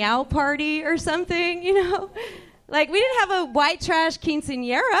trash coming out party or something, you know? Like, we didn't have a white trash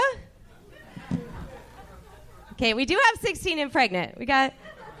quinceañera. Okay, we do have 16 and pregnant. We got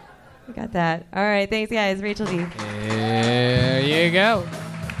that. All right, thanks, guys. Rachel D. There you go.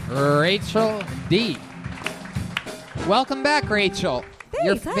 Rachel D. Welcome back, Rachel.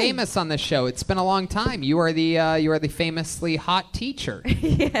 You're famous on the show. It's been a long time. You are the famously hot teacher.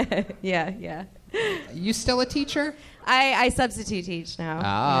 Yeah. You still a teacher? I substitute teach now.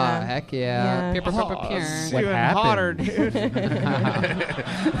 Ah, heck yeah. Even What hotter, happened? dude.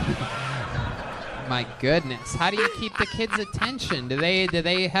 My goodness. How do you keep the kids' attention? Do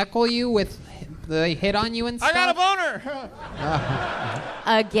they heckle you with? Do they hit on you and stuff? I got a boner.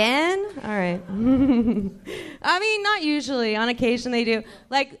 Again? All right. I mean, not usually. On occasion, they do.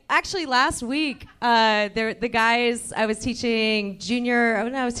 Like, actually, last week, the guys, I was teaching junior high,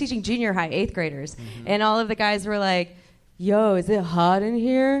 8th graders. Mm-hmm. And all of the guys were like, yo, is it hot in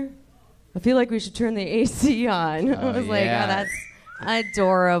here? I feel like we should turn the AC on. I was like, oh, that's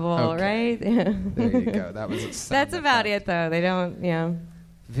adorable, Okay. right? There you go. That was a sound That's about it, though. They don't,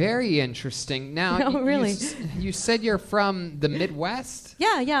 Very interesting. Now, No, really. You said you're from the Midwest?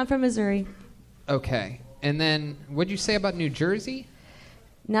 Yeah, I'm from Missouri. Okay. And then, what'd you say about New Jersey?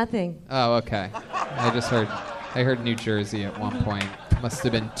 Nothing. Oh, okay. I heard New Jersey at one point. Must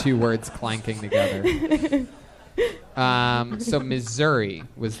have been two words clanking together. So Missouri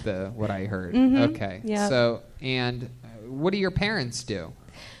was what I heard. Mhm. Okay. Yeah. So, and what do your parents do?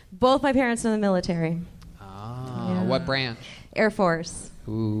 Both my parents are in the military. Ah, what branch? Air Force.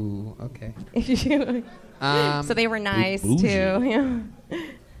 Ooh, okay. So they were nice too. Yeah.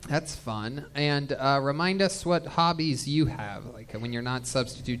 That's fun. And remind us what hobbies you have, like when you're not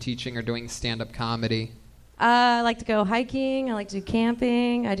substitute teaching or doing stand-up comedy. I like to go hiking. I like to do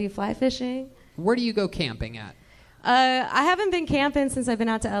camping. I do fly fishing. Where do you go camping at? I haven't been camping since I've been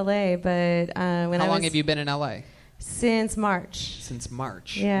out to LA, but How long have you been in LA? Since March. Since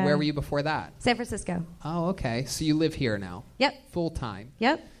March. Yeah. Where were you before that? San Francisco. Oh, okay. So you live here now? Yep. Full time?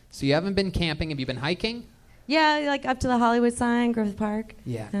 Yep. So you haven't been camping. Have you been hiking? Yeah, like up to the Hollywood sign, Griffith Park.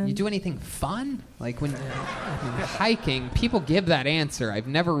 Yeah. You do anything fun? Like when hiking, people give that answer. I've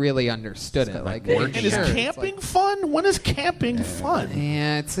never really understood it. Like, And is camping fun? When is camping fun?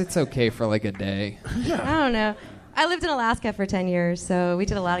 Yeah, it's okay for like a day. I don't know. I lived in Alaska for 10 years, so we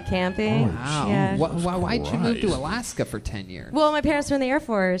did a lot of camping. Oh, wow. Yeah. Why'd you move to Alaska for 10 years? Well, my parents were in the Air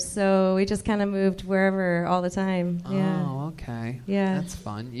Force, so we just kind of moved wherever all the time. Yeah. Oh, okay. Yeah. That's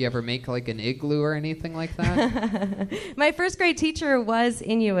fun. You ever make like an igloo or anything like that? My first grade teacher was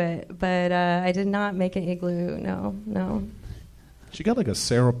Inuit, but I did not make an igloo. No. She got like a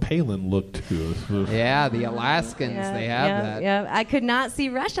Sarah Palin look to her. Yeah, the Alaskans, they have that. Yeah, I could not see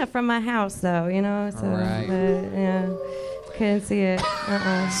Russia from my house, though, So, Right. but, yeah, couldn't see it.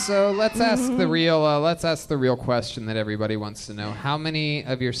 So let's ask the real question that everybody wants to know. How many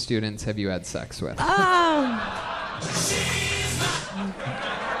of your students have you had sex with?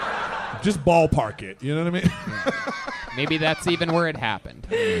 Just ballpark it. You know what I mean? Maybe that's even where it happened.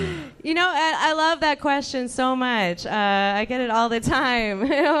 I love that question so much. I get it all the time.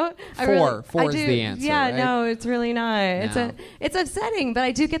 Four is the answer. Yeah, right? no, it's really not. No. It's upsetting, but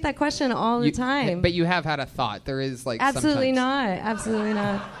I do get that question all the time. But you have had a thought. There is like Absolutely sometimes- not. Absolutely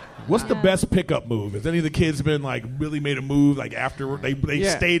not. What's the best pickup move? Has any of the kids been like really made a move like after they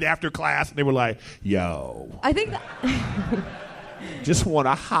stayed after class and they were like, yo. I think Just want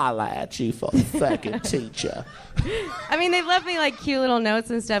to holler at you for a second, teacher. I mean, they've left me like cute little notes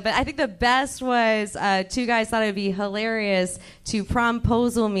and stuff, but I think the best was two guys thought it would be hilarious to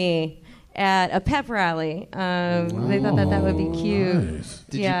promposal me at a pep rally. They thought that would be cute. Nice.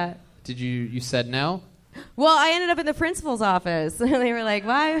 Did you said no? Well, I ended up in the principal's office, and they were like,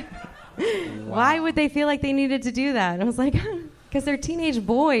 "Why? Why would they feel like they needed to do that?" And I was like, "Because they're teenage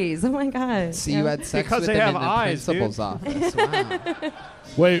boys." Oh my god! So you had sex with them in the principal's office. Wow.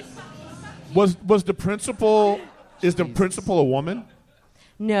 Wait, was the principal? Is the principal a woman?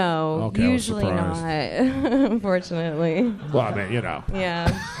 No, Okay, I was usually not. surprised. Unfortunately. Well, I mean, Yeah.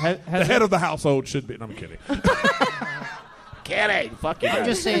 the head of the household should be. No, I'm kidding. Kidding. Fuck you. I'm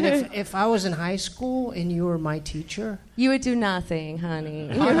just saying, if I was in high school and you were my teacher, you would do nothing, honey.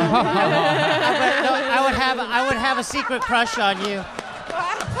 I would have a secret crush on you.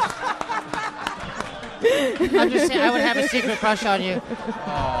 I'm just saying, I would have a secret crush on you.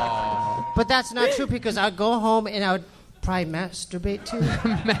 But that's not true because I'd go home and probably masturbate to.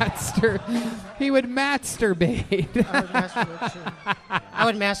 He would masturbate. I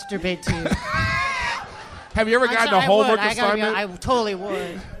would masturbate to. Have you ever gotten a homework assignment? I totally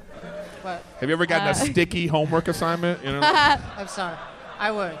would. But, Have you ever gotten a sticky homework assignment? You know? I'm sorry.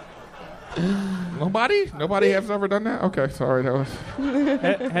 I would. Nobody has ever done that. Okay, sorry. That was.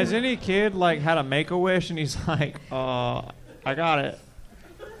 Has any kid like had a Make-A-Wish and he's like, I got it.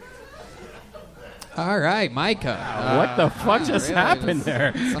 All right, Micah. What the fuck just happened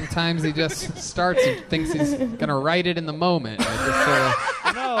there? Sometimes he just starts and thinks he's gonna write it in the moment.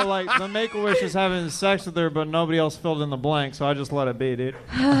 No, like the Make-A-Wish is having sex with her, but nobody else filled in the blank, so I just let it be, dude.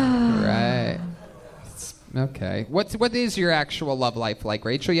 Right. Okay. What is your actual love life like,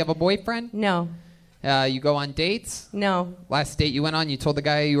 Rachel? You have a boyfriend? No. You go on dates? No. Last date you went on, you told the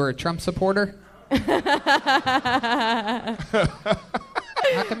guy you were a Trump supporter?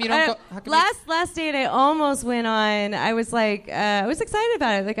 How come you don't go? Last date I almost went on. I was like, I was excited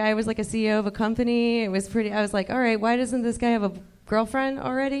about it. The guy was like a CEO of a company. It was pretty. I was like, all right, why doesn't this guy have a girlfriend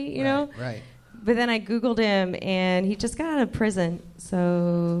already? You know? Right. But then I Googled him, and he just got out of prison.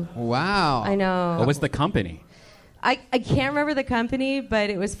 So. Wow. I know. What was the company? I can't remember the company, but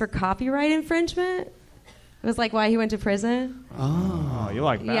it was for copyright infringement. It was like why he went to prison. Oh, you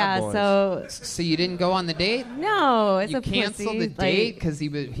like bad boys. So you didn't go on the date? No, it's you a canceled pussy. the date because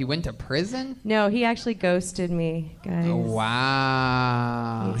he went to prison? No, he actually ghosted me, guys. Oh,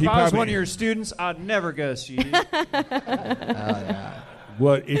 wow. If I was one of your students, I'd never ghost you. Dude.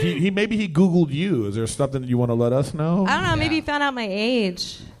 What if maybe he Googled you? Is there something that you want to let us know? I don't know. Maybe he found out my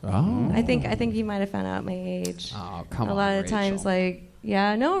age. Oh. I think he might have found out my age. Oh, come on, A lot of Rachel. times,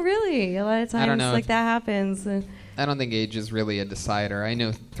 no, really. A lot of times, know. that happens. I don't think age is really a decider. I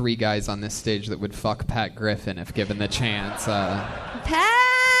know 3 guys on this stage that would fuck Pat Griffin if given the chance. Pat!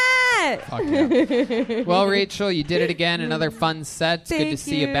 Fuck yeah. Well, Rachel, you did it again. Another fun set. It's good to Thank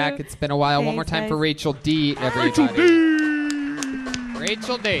see you you. back. It's been a while. One more Thanks, time for guys. Rachel D. Everybody.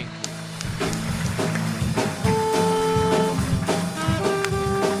 Rachel D.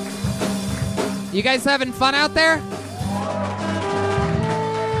 You guys having fun out there?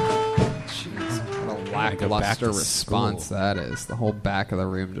 Jeez, what a lackluster response that is. The whole back of the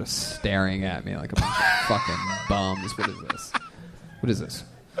room just staring at me like a bunch of fucking bums. What is this? What is this?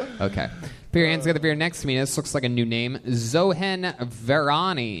 Okay. Put your hands together for your next to me. This looks like a new name. Zohen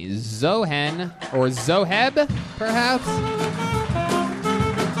Verani. Zohen, or Zoheb, perhaps?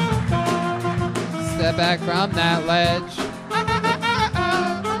 Step back from that ledge.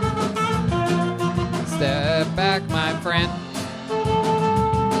 Step back, my friend.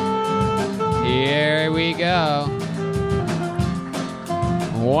 Here we go.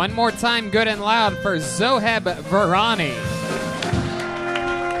 One more time, good and loud for Zoheb Verani.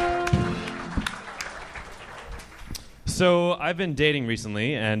 So I've been dating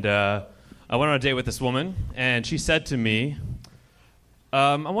recently, and I went on a date with this woman, and she said to me,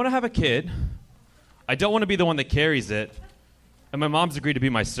 I want to have a kid. I don't want to be the one that carries it, and my mom's agreed to be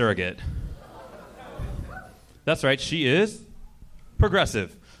my surrogate. That's right, she is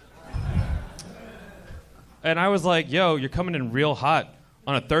progressive. And I was like, yo, you're coming in real hot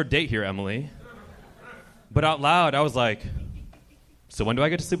on a 3rd date here, Emily. But out loud, I was like, so when do I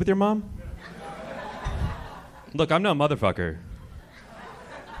get to sleep with your mom? Look, I'm no motherfucker,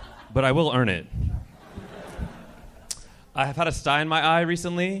 but I will earn it. I have had a sty in my eye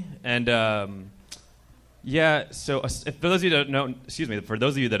recently, and so for those of you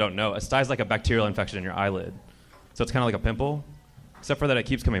that don't know, a sty is like a bacterial infection in your eyelid. So it's kind of like a pimple, except for that it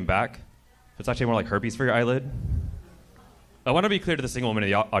keeps coming back. It's actually more like herpes for your eyelid. I want to be clear to the single woman in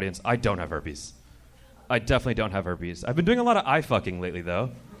the audience, I don't have herpes. I definitely don't have herpes. I've been doing a lot of eye fucking lately,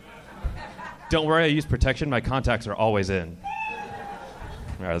 though. Don't worry, I use protection. My contacts are always in.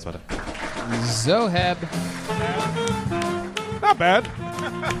 All right, that's about it. Zoheb. Not bad.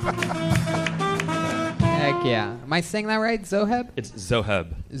 Heck yeah. Am I saying that right? Zoheb? It's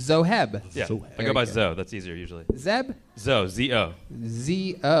Zoheb. Zoheb. Yeah, There I go you by Zo. That's easier usually. Zeb? Zo, Z-O.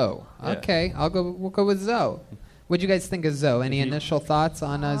 Z-O. Yeah. Okay, we'll go with Zo. What'd you guys think of Zo? Any initial thoughts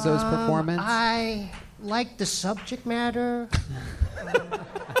on Zo's performance? I like the subject matter.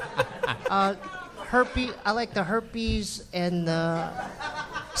 Herpes. I like the herpes and the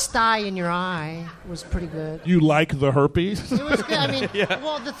sty in your eye was pretty good. You like the herpes? It was good. I mean,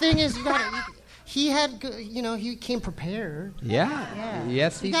 well, the thing is, he had, he came prepared. Yeah.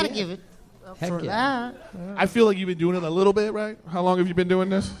 Yes, he You got to did. give it up Heck for yeah. that. I feel like you've been doing it a little bit, right? How long have you been doing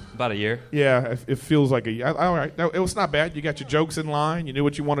this? About a year. Yeah, it feels like a year. All right. It was not bad. You got your jokes in line. You knew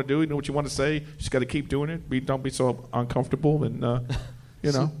what you want to do. You knew what you want to say. You just got to keep doing it. Don't be so uncomfortable. And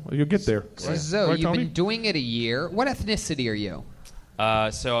You know, you'll get there. So Right? Zoe, Right, you've Tony? been doing it a year. What ethnicity are you?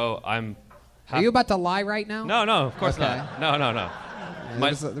 So I'm. Are you about to lie right now? No, of course Okay. not. No. Yeah,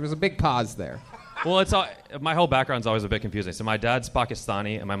 there was a big pause there. Well, it's all, my whole background's always a bit confusing. So my dad's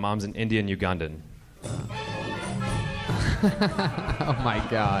Pakistani and my mom's an Indian Ugandan. Oh my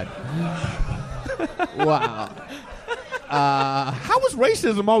God! Wow. How was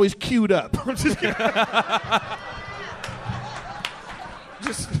racism always queued up? I'm just kidding.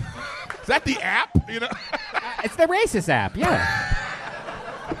 Is that the app? You know, It's the racist app, yeah.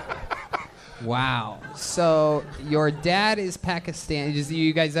 Wow. So your dad is Pakistani.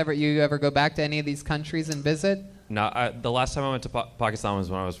 You guys ever go back to any of these countries and visit? No, the last time I went to Pakistan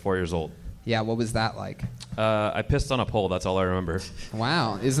was when I was 4 years old. Yeah. What was that like? I pissed on a pole. That's all I remember.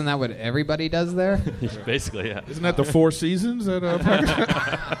 Wow. Isn't that what everybody does there? Basically, yeah. Isn't that the Four Seasons at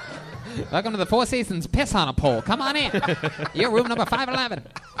Pakistan? Welcome to the Four Seasons Piss on a Pole. Come on in. You're room number 511.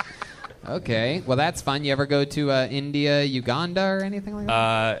 Okay. Well, that's fun. You ever go to India, Uganda, or anything like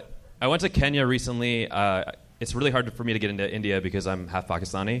that? I went to Kenya recently. It's really hard for me to get into India because I'm half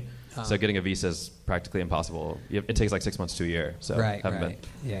Pakistani. So getting a visa is practically impossible. It takes like 6 months to a year. So Right. haven't been.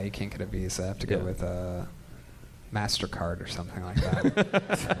 Yeah, you can't get a visa. Have to go with a MasterCard or something like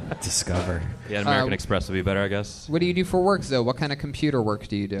that. Discover. Yeah, American Express would be better, I guess. What do you do for work, Zoe? What kind of computer work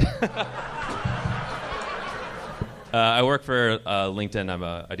do you do? I work for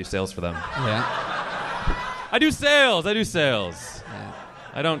LinkedIn. I do sales for them. Yeah. I do sales.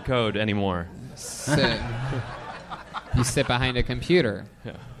 I don't code anymore. You sit behind a computer.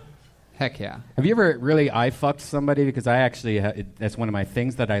 Yeah. Heck yeah. Have you ever really eye-fucked somebody? Because I actually, that's one of my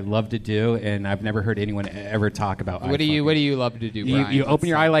things that I love to do, and I've never heard anyone ever talk about What do you love to do, Brian? You open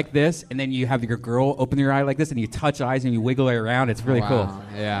your eye like this, and then you have your girl open your eye like this, and you touch eyes and you wiggle it around. It's really cool.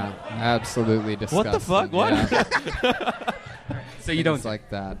 Yeah, absolutely disgusting. What the fuck? What? Yeah. So you don't Things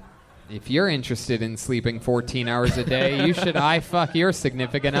like that. If you're interested in sleeping 14 hours a day, you should eye fuck your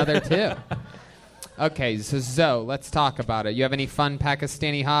significant other too. Okay, so Zoe, let's talk about it. You have any fun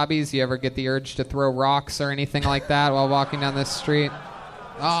Pakistani hobbies? You ever get the urge to throw rocks or anything like that while walking down the street?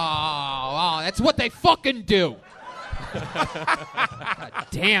 Oh, that's what they fucking do. God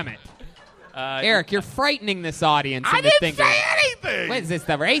damn it. Eric, you're frightening this audience. I into didn't thinking, say anything. What is this,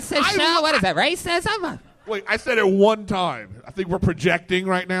 the racist show? What is that, racism? Wait, I said it one time. I think we're projecting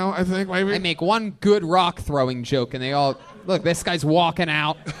right now, I think, maybe. I make one good rock throwing joke, and they all, look, this guy's walking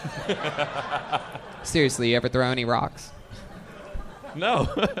out. Seriously, you ever throw any rocks? No.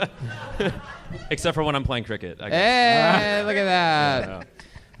 Except for when I'm playing cricket. I guess. Hey, look at that. Yeah.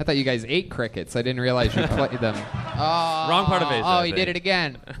 I thought you guys ate crickets. I didn't realize you played them. Oh, Wrong part of Asia. Oh, I you think. did it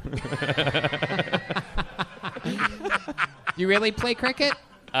again. You really play cricket?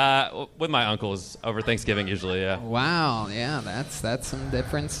 With my uncles over Thanksgiving usually, yeah. Wow, yeah, that's some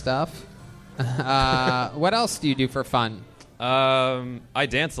different stuff. What else do you do for fun? I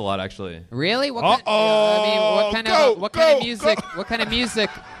dance a lot, actually. Really? What kind of music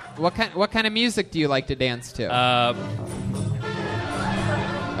do you like to dance to?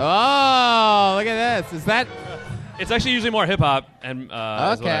 Oh, look at this. Is that? It's actually usually more hip hop and is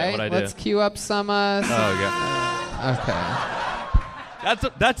Okay, what I do. let's cue up some. Okay.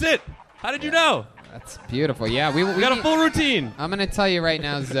 That's it. How did you know? That's beautiful. Yeah, we got a full routine. I'm gonna tell you right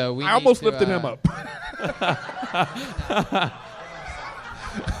now, Zoe. I almost lifted him up.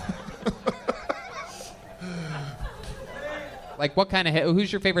 Like, what kind of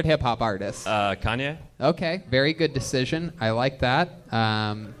who's your favorite hip hop artist? Kanye. Okay, very good decision. I like that.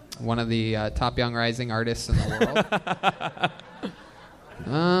 One of the top young rising artists in the world.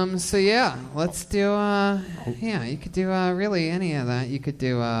 So yeah, let's do. Yeah, you could do really any of that. You could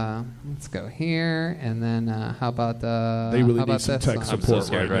do. Let's go here, and then how about? They really how about need some this tech song? support I'm so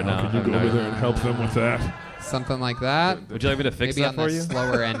scared right now. Can you go over there and help them with that? Something like that. Would you like me to fix Maybe that on for the you?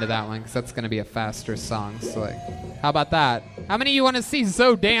 slower end of that one, because that's going to be a faster song. So, like, how about that? How many of you want to see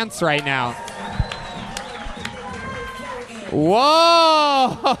Zoe dance right now?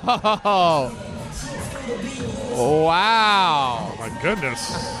 Whoa! Wow! Oh my goodness!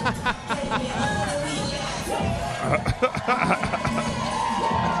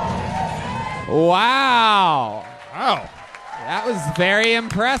 Wow! Wow! That was very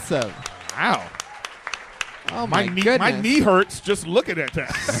impressive. Wow! Oh my knee, goodness! my knee hurts just looking at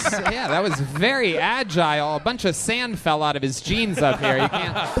that. Yeah, that was very agile. A bunch of sand fell out of his jeans up here.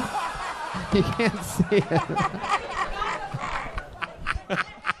 You can't see it.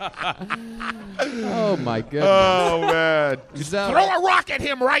 Oh my goodness! Oh man! So, throw a rock at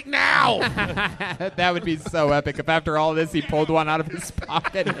him right now! that would be so epic if after all this he pulled one out of his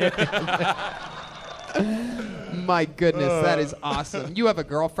pocket. my goodness, that is awesome. You have a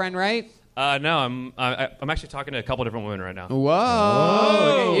girlfriend, right? No, I'm actually talking to a couple different women right now.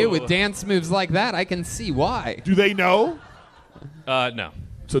 Whoa! Look at you with dance moves like that. I can see why. Do they know? No.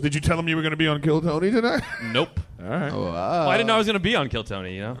 So did you tell them you were going to be on Kill Tony tonight? Nope. All right. Well, I didn't know I was going to be on Kill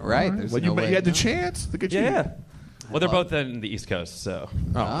Tony, you know? Right. There's Well, no way you had the to know. chance. Look at you. Yeah. Well, they're both in the East Coast, so.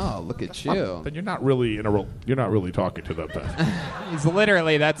 Oh, look at you. Then you're not really you're not really talking to them. Then. He's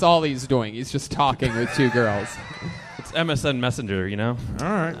literally, that's all he's doing. He's just talking with two girls. It's MSN Messenger, you know? All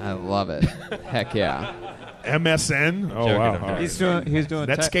right. I love it. Heck yeah. MSN. Oh Joking, wow. I'm All right. He's doing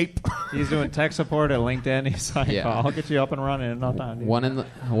Netscape. He's doing tech support at LinkedIn. He's like, Yeah. I'll get you up and running in no time. Dude. One in the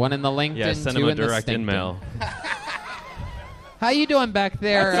LinkedIn, Yeah, send two them a in the direct Stinkton. in-mail. How you doing back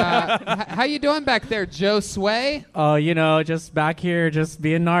there? How you doing back there, Joe Sway? Oh, just back here, just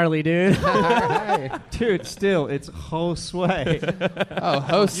being gnarly, dude. Dude, still, it's Josue. Oh, You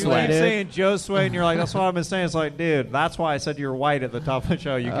Josue. keep saying Joe Sway, and you're like, that's what I've been saying. It's like, dude, that's why I said you're white at the top of the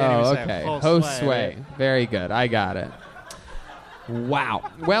show. You can't even say Josue. Very good. I got it. Wow.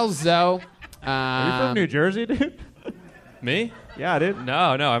 Well, Zoe. Are you from New Jersey, dude? Me? Yeah, dude. No,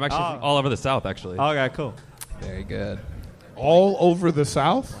 I'm actually from all over the South, actually. Okay, cool. Very good. All over the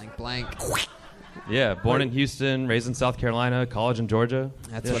South? Blank. Yeah, born in Houston, raised in South Carolina, college in Georgia.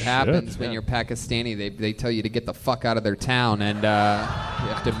 That's what happens when you're Pakistani. They tell you to get the fuck out of their town, and you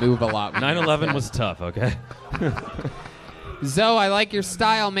have to move a lot. 9/11 was tough, okay? Zoe, I like your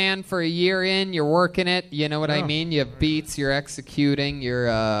style, man. For a year in, you're working it. You know what I mean? You have beats, you're executing,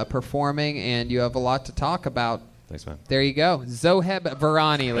 you're performing, and you have a lot to talk about. Thanks, man. There you go. Zoheb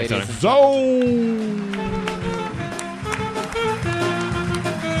Varani, ladies and Zoe!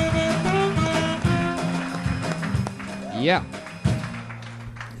 Yeah.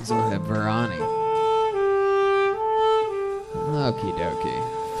 Zoheb Varani. Okie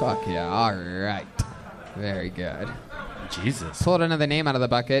dokie. Fuck yeah. All right. Very good. Jesus. Pulled another name out of the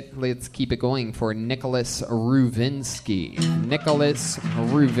bucket. Let's keep it going for Nicholas Ruvinsky. Nicholas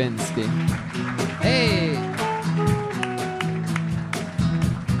Ruvinsky. Hey!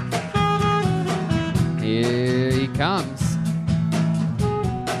 Here he comes.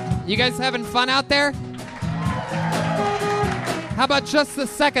 You guys having fun out there? How about just the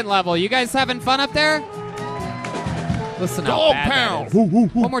second level? You guys having fun up there? Listen how Dog bad pound. that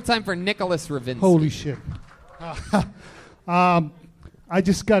is. One more time for Nicholas Ravinsky. Holy shit. I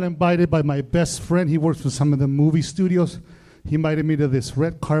just got invited by my best friend. He works for some of the movie studios. He invited me to this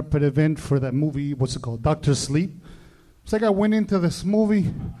red carpet event for that movie. What's it called? Dr. Sleep. It's like I went into this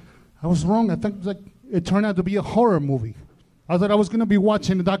movie. I was wrong. I think it turned out to be a horror movie. I thought I was going to be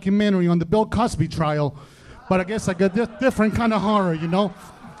watching a documentary on the Bill Cosby trial, but I guess like a different kind of horror, you know?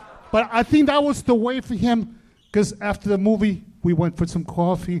 But I think that was the way for him, because after the movie, we went for some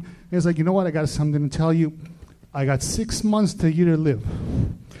coffee. He's like, you know what? I got something to tell you. I got 6 months to a year to live.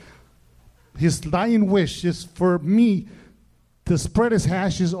 His dying wish is for me to spread his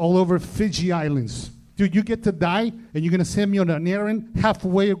ashes all over Fiji Islands. Dude, you get to die, and you're going to send me on an errand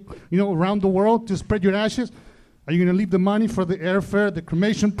halfway, around the world to spread your ashes? Are you going to leave the money for the airfare, the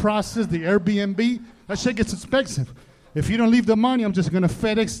cremation process, the Airbnb? That shit gets expensive. If you don't leave the money, I'm just going to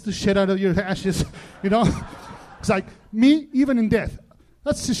FedEx the shit out of your ashes, It's like, me, even in death,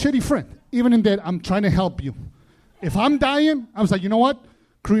 that's a shitty friend. Even in death, I'm trying to help you. If I'm dying, I was like, you know what?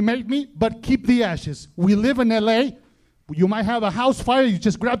 Cremate me, but keep the ashes. We live in L.A. You might have a house fire. You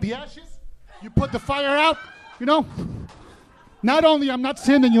just grab the ashes. You put the fire out, Not only I'm not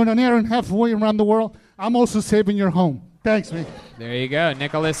sending you on an errand halfway around the world, I'm also saving your home. Thanks, man. There you go,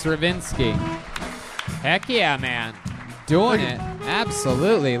 Nicholas Ravinsky. Heck yeah, man. Doing it.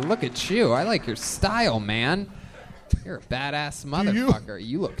 Absolutely. Look at you. I like your style, man. You're a badass motherfucker.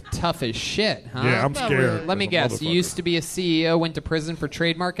 You look tough as shit, huh? Yeah, I'm scared. Let me guess. You used to be a CEO, went to prison for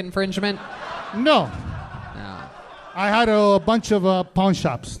trademark infringement? No. No. I had a bunch of pawn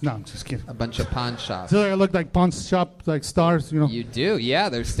shops. No, I'm just kidding. A bunch of pawn shops. So I look like pawn shop, like stars, You do, yeah.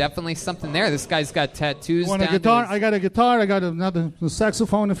 There's definitely something there. This guy's got tattoos. Want a down to guitar? his- I got a guitar. I got another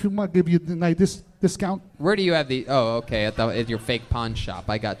saxophone. If you want, give you this discount. Where do you have the? Oh, okay, at your fake pawn shop.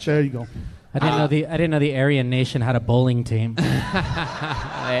 I got you. There you go. I didn't know the Aryan Nation had a bowling team.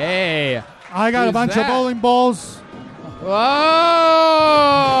 Hey. I got a Who's bunch that? of bowling balls. Whoa!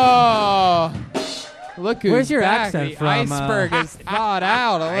 Look who's Where's your back. accent the from? Iceberg is thawed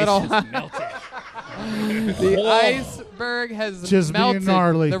out a little. The iceberg has Just being melted.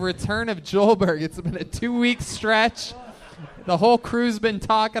 gnarly. The return of Joelberg. It's been a 2-week stretch. The whole crew's been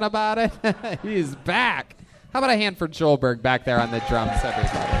talking about it. He's back. How about a hand for Joelberg back there on the drums,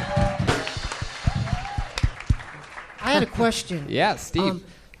 everybody? I had a question. Yeah, Steve.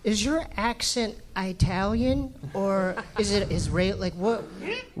 Is your accent Italian or is it Israeli? Like what?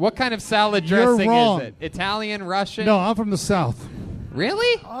 What kind of salad You're dressing wrong. is it? Italian, Russian? No, I'm from the South.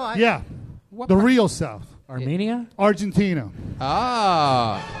 Really? Yeah. The real South. Armenia? Argentina.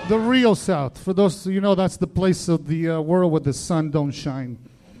 Ah. The real South. For those you know, that's the place of the world where the sun don't shine.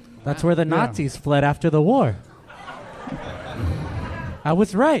 That's where the Nazis fled after the war. I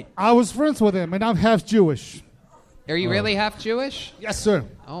was right. I was friends with him, and I'm half Jewish. Are you really half Jewish? Yes, sir.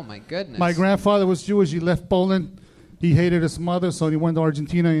 Oh, my goodness. My grandfather was Jewish. He left Poland. He hated his mother, so he went to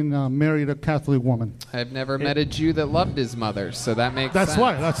Argentina and married a Catholic woman. I've never met a Jew that loved his mother, so that makes That's sense.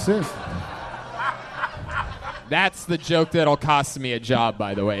 why. That's it. That's the joke that'll cost me a job,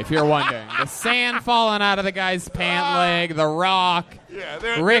 by the way, if you're wondering. The sand falling out of the guy's pant leg, the rock,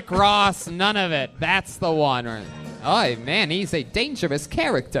 Rick Ross, none of it. That's the one. Oh, man, he's a dangerous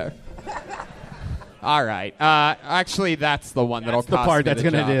character. All right. Actually, that's the one that'll That's the cost part me that's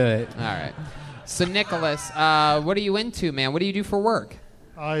the gonna job. do it. All right. So, Nicholas, what are you into, man? What do you do for work?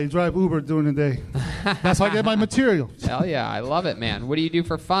 I drive Uber during the day. That's how I get my material. Hell yeah, I love it, man. What do you do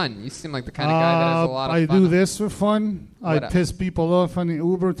for fun? You seem like the kind of guy that has a lot of I fun. do this for fun. I What piss people off on the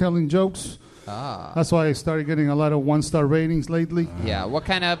Uber telling jokes. Ah. That's why I started getting a lot of one-star ratings lately. Yeah. What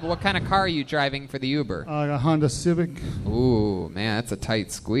kind of car are you driving for the Uber? A Honda Civic. Ooh, man, that's a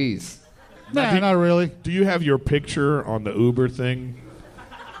tight squeeze. Nah, not really. Do you have your picture on the Uber thing?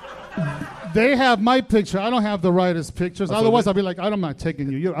 They have my picture. I don't have the rightest pictures. Oh, so Otherwise, they- I'll be like, I'm not taking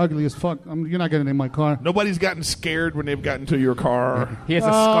you. You're ugly as fuck. You're not getting in my car. Nobody's gotten scared when they've gotten to your car. He has a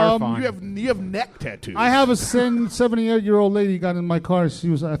scarf on. You have neck tattoos. I have a 78-year-old lady got in my car. I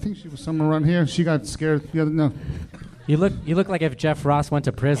think she was somewhere around here. She got scared. The other, no. You look like if Jeff Ross went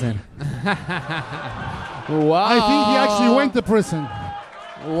to prison. Wow. I think he actually went to prison.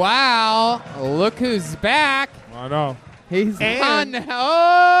 Wow. Look who's back. I know. He's on.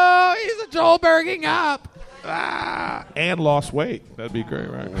 Oh, he's a Joel Berging up. And lost weight. That'd be great,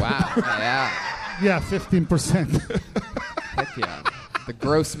 right? Wow. Yeah. Yeah, 15%. Heck yeah. The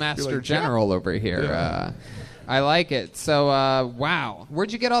gross master like, general over here. Yeah. I like it. So, wow.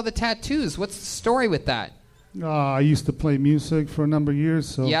 Where'd you get all the tattoos? What's the story with that? I used to play music for a number of years.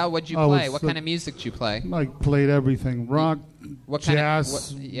 So Yeah, what'd you I play? was, What kind of music did you play? I played everything. Rock, What kind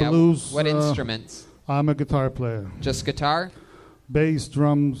jazz, of yeah, blues. What instruments? I'm a guitar player. Just guitar? Bass,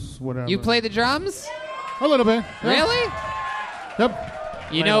 drums, whatever. You play the drums? A little bit. Yeah. Really? Yep.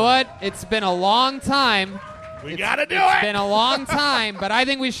 You know what? It's been a long time. We gotta do It's it. been a long time, but I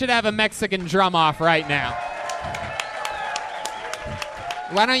think we should have a Mexican drum off right now.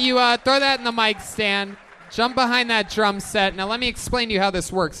 Why don't you throw that in the mic stand? Jump behind that drum set. Now let me explain to you how this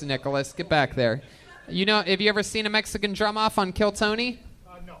works, Nicholas. Get back there. You know, have you ever seen a Mexican drum off on Kill Tony?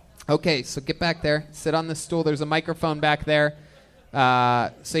 No. Okay, so get back there. Sit on the stool. There's a microphone back there.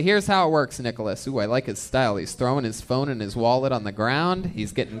 So here's how it works, Nicholas. Ooh, I like his style. He's throwing his phone and his wallet on the ground.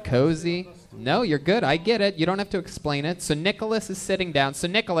 He's getting cozy. No, you're good. I get it. You don't have to explain it. So Nicholas is sitting down. So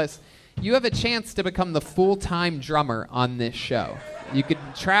Nicholas, you have a chance to become the full-time drummer on this show. You could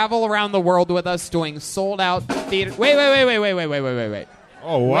travel around the world with us doing sold-out theater. Wait.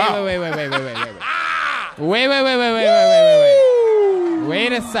 Oh, wow.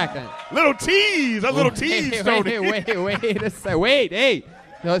 Wait a second. Little tease. A little tease, Tony. Wait a second. Wait, hey.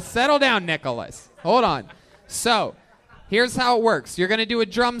 No, settle down, Nicholas. Hold on. So, here's how it works. You're going to do a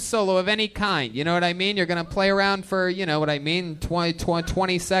drum solo of any kind. You know what I mean? You're going to play around for, you know what I mean,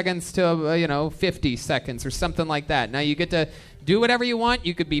 20 seconds to, 50 seconds or something like that. Now, you get to do whatever you want.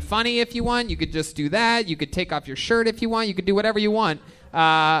 You could be funny if you want. You could just do that. You could take off your shirt if you want. You could do whatever you want.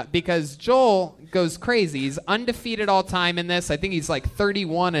 Because Joel goes crazy. He's undefeated all time in this. I think he's like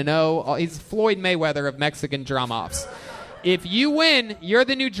 31-0. He's Floyd Mayweather of Mexican drum-offs. If you win, you're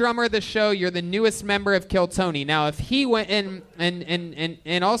the new drummer of the show. You're the newest member of Kill Tony. Now, if he win,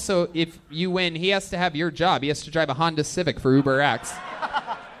 and also if you win, he has to have your job. He has to drive a Honda Civic for UberX.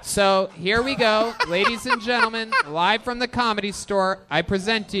 So here we go, ladies and gentlemen, live from the Comedy Store. I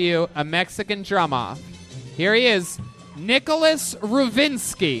present to you a Mexican drum-off. Here he is, Nicholas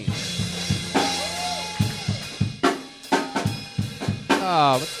Ruvinsky.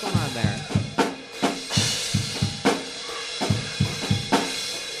 Oh, what's going on there?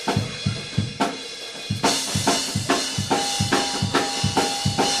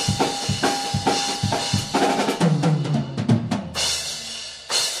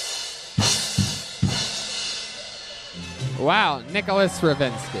 Wow, Nicholas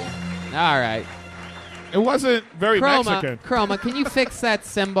Ruvinsky. All right. It wasn't very Mexican. Chroma, can you fix that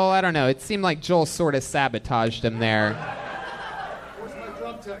cymbal? I don't know. It seemed like Joel sort of sabotaged him there. Where's my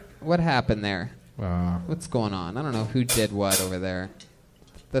drum tech? What happened there? What's going on? I don't know who did what over there.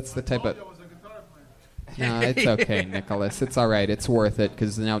 That's the type of... No, it's okay, Nicholas. It's all right. It's worth it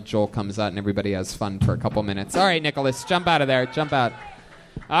because now Joel comes out and everybody has fun for a couple minutes. All right, Nicholas, jump out of there. Jump out.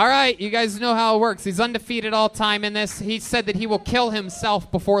 All right, you guys know how it works. He's undefeated all time in this. He said that he will kill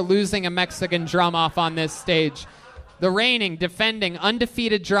himself before losing a Mexican drum off on this stage. The reigning, defending,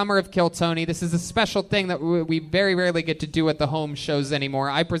 undefeated drummer of Kill Tony. This is a special thing that we very rarely get to do at the home shows anymore.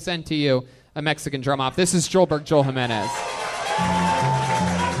 I present to you a Mexican drum off. This is Joelberg Joel Jimenez.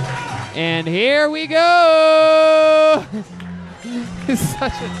 And here we go.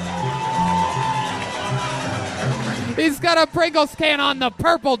 He's got a Pringles can on the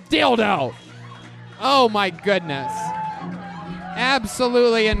purple dildo. Oh my goodness.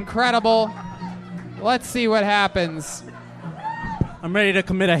 Absolutely incredible. Let's see what happens. I'm ready to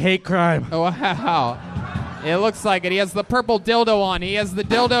commit a hate crime. Wow. It looks like it. He has the purple dildo on. He has the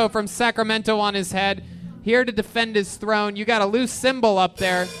dildo from Sacramento on his head. Here to defend his throne. You got a loose symbol up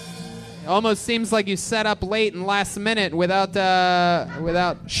there. Almost seems like you set up late and last minute without...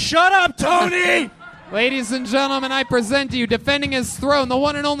 Shut up, Tony! Ladies and gentlemen, I present to you, defending his throne, the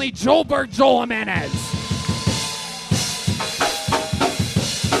one and only Joelberg Joel Jimenez.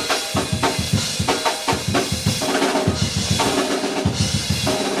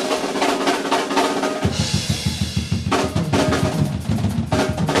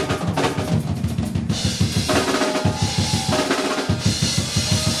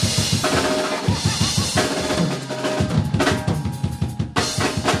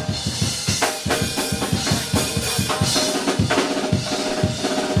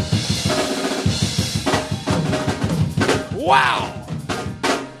 Wow!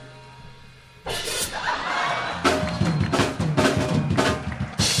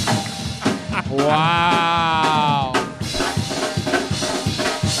 Wow!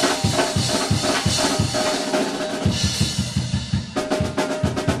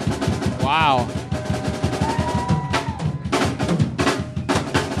 Wow.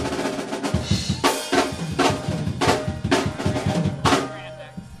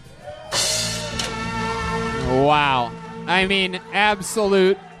 Wow. I mean,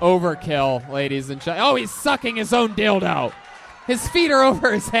 absolute overkill, ladies and gentlemen. Oh, he's sucking his own dildo. His feet are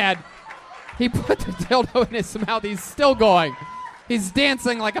over his head. He put the dildo in his mouth. He's still going. He's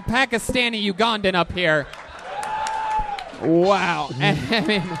dancing like a Pakistani Ugandan up here. Wow. I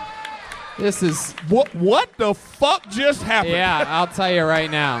mean, this is... What the fuck just happened? Yeah, I'll tell you right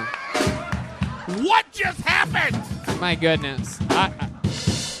now. What just happened? My goodness.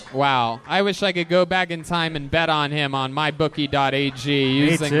 Wow. I wish I could go back in time and bet on him on mybookie.ag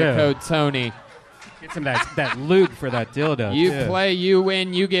using the code Tony. Get some that loot for that dildo. You too. play, you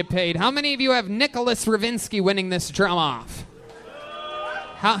win, you get paid. How many of you have Nicholas Ravinsky winning this drum off?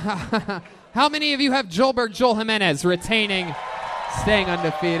 How many of you have Joelberg Joel Jimenez retaining, staying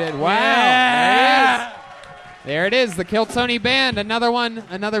undefeated? Wow. Yeah. There it is, the Kill Tony Band. Another one,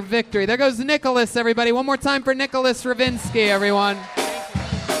 another victory. There goes Nicholas, everybody. One more time for Nicholas Ravinsky, everyone.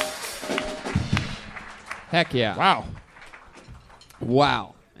 Heck yeah. Wow.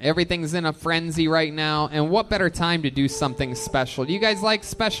 Wow. Everything's in a frenzy right now, and what better time to do something special? Do you guys like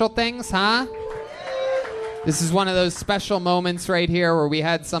special things, huh? This is one of those special moments right here where we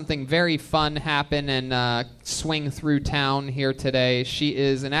had something very fun happen and swing through town here today. She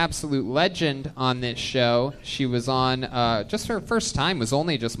is an absolute legend on this show. She was on, just her first time was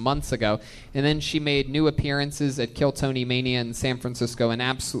only just months ago, and then she made new appearances at Kill Tony Mania in San Francisco and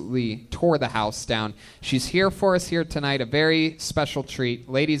absolutely tore the house down. She's here for us here tonight, a very special treat.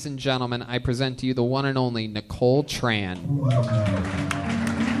 Ladies and gentlemen, I present to you the one and only Nicole Tran.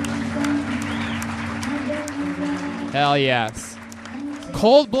 Hell yes.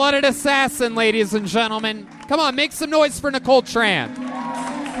 Cold-blooded assassin, ladies and gentlemen. Come on, make some noise for Nicole Tran.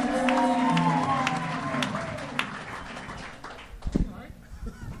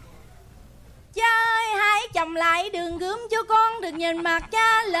 Chơi hãy chậm lại đừng gớm cho con, đừng nhìn mặt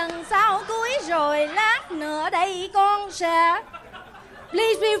cha lần sau cuối rồi lát nữa đây con sẽ.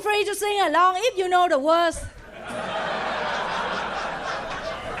 Please be free to sing along if you know the words.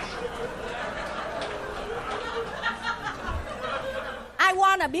 I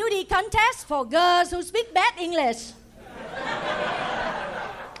won a beauty contest for girls who speak bad English.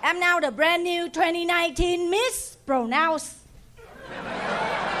 I'm now the brand new 2019 Miss Pronounce.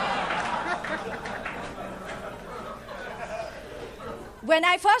 When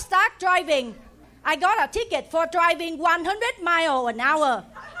I first started driving, I got a ticket for driving 100 miles an hour.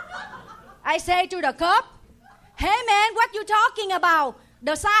 I say to the cop, "Hey man, what you talking about?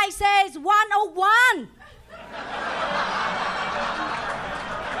 The sign says 101.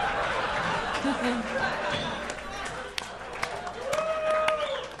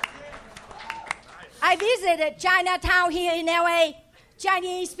 I visited Chinatown here in LA.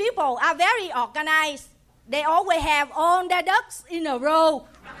 Chinese people are very organized. They always have all their ducks in a row.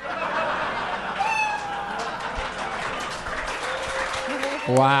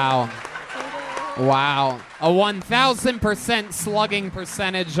 Wow. Wow. A 1,000% slugging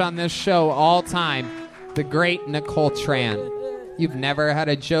percentage on this show all time. The great Nicole Tran. You've never had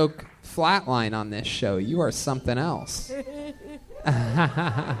a joke flatline on this show. You are something else.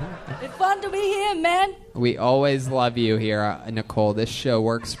 It's fun to be here, man. We always love you here, Nicole. This show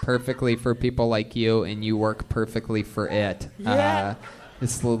works perfectly for people like you, and you work perfectly for it. Yeah.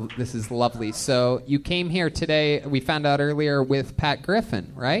 This is lovely. So you came here today, we found out earlier, with Pat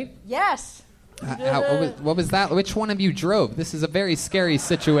Griffin, right? Yes. What was that? Which one of you drove? This is a very scary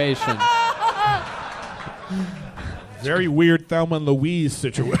situation. Very weird Thelma and Louise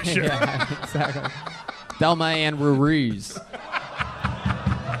situation. Yeah, exactly. Thelma and Louise.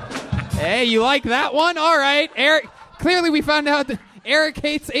 Hey, you like that one? All right. Eric. Clearly we found out that Eric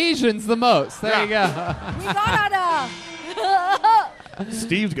hates Asians the most. There you go. We got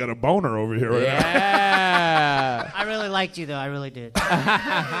Steve's got a boner over here. Right Yeah. I really liked you, though. I really did. We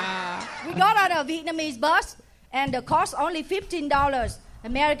got on a Vietnamese bus, and the cost only $15.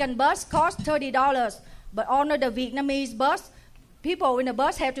 American bus cost $30. But on the Vietnamese bus, people in the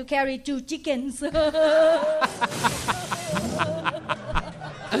bus have to carry 2 chickens. What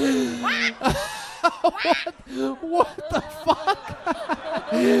the fuck?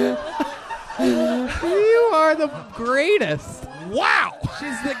 You are the greatest. Wow.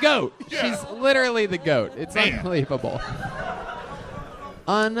 She's the GOAT. Yeah. She's literally the GOAT. It's Man. unbelievable.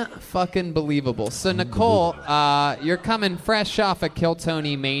 Unfucking believable. So Nicole, you're coming fresh off of Kill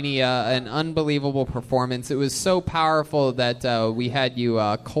Tony Mania, an unbelievable performance. It was so powerful that we had you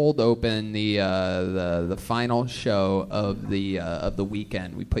cold open the final show of the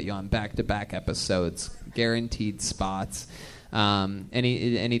weekend. We put you on back-to-back episodes, guaranteed spots.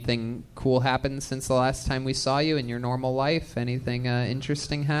 Anything cool happened since the last time we saw you in your normal life? Anything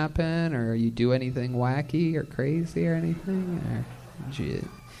interesting happen, or you do anything wacky or crazy or anything? Or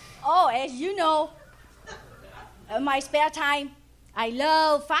Oh, as you know, in my spare time, I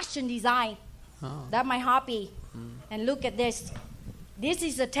love fashion design. Oh. That's my hobby. And look at this. This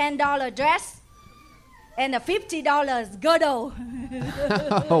is a $10 dress and a $50 girdle.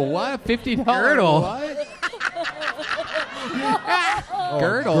 Oh, what? $50 Girdle? What? Oh,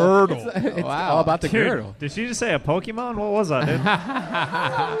 Girdle. Girdle. It's Wow. all about the Dude, girdle. did she just say a Pokemon? What was that, dude?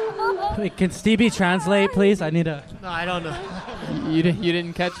 Wait, can Stevie translate, please? I need a... No, I don't know. You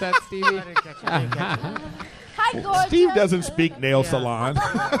didn't catch that, Stevie? I didn't catch it. Hi, gorgeous. Steve doesn't speak nail salon.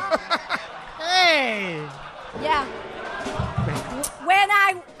 Hey! Yeah. When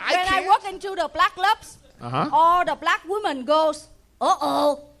I walk into the black clubs, all the black women goes,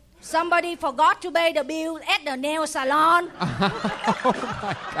 uh-oh, somebody forgot to pay the bill at the nail salon.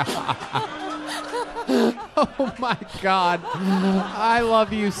 Oh my God. I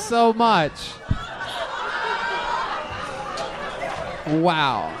love you so much.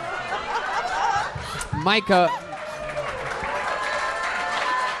 Wow. Micah.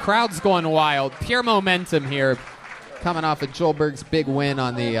 Crowd's going wild. Pure momentum here. Coming off of Joel Berg's big win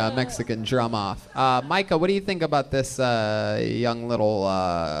on the Mexican drum off. Micah, what do you think about this young little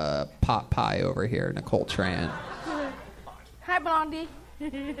pot pie over here, Nicole Tran? Hi, Blondie.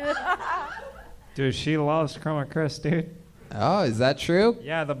 Dude, she loves Chroma Chris, dude. Oh, is that true?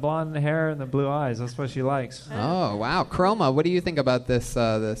 Yeah, the blonde hair and the blue eyes. That's what she likes. Oh, wow. Chroma, what do you think about this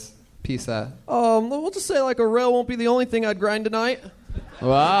this piece of... We'll just say like a rail won't be the only thing I'd grind tonight.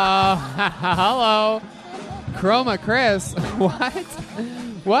 Wow. Hello. Chroma Chris. What?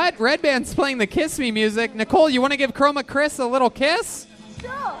 What? Red Band's playing the Kiss Me music. Nicole, you want to give Chroma Chris a little kiss?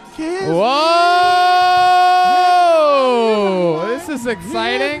 Sure. Kiss Whoa! This is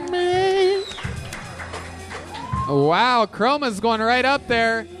exciting. Wow, Chroma's going right up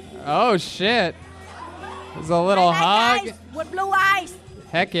there. Oh, shit. There's a little hug. Guys with blue eyes.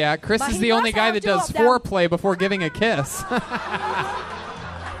 Heck yeah. Chris But is he the only must guy have that two does of them. foreplay before giving a kiss.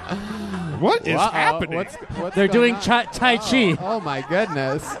 What is Uh-oh. happening? What's They're going doing on? Tai Chi. Oh, my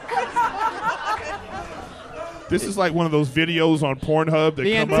goodness. This is like one of those videos on Pornhub that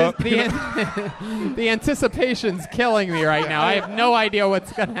come up. The anticipation's killing me right now. I have no idea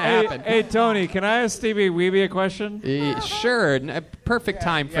what's going to happen. Hey, Tony, can I ask Stevie Weeby a question? Sure. Perfect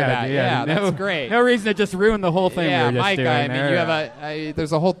time for that. Yeah, that's great. No reason to just ruin the whole thing we Yeah, were just Micah, doing I mean, there. you have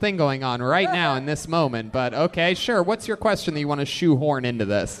there's a whole thing going on right now in this moment, but okay, sure. What's your question that you want to shoehorn into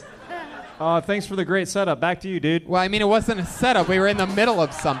this? Thanks for the great setup. Back to you, dude. Well, I mean, it wasn't a setup. We were in the middle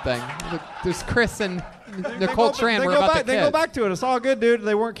of something. There's Chris and Nicole Tran, we're about to kiss. They go back to it. It's all good, dude.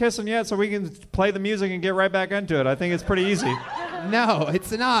 They weren't kissing yet, so we can play the music and get right back into it. I think it's pretty easy. No,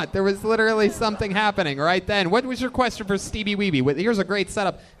 it's not. There was literally something happening right then. What was your question for Stevie Weeby? Here's a great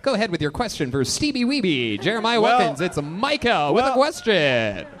setup. Go ahead with your question for Stevie Weeby. Jeremiah Watkins, it's Micah with a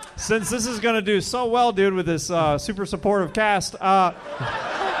question. Since this is going to do so well, dude, with this super supportive cast,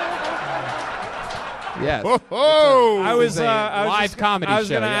 yes. I was live comedy I was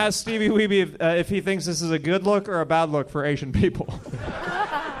show, going to yeah. ask Stevie Weeby if he thinks this is a good look or a bad look for Asian people.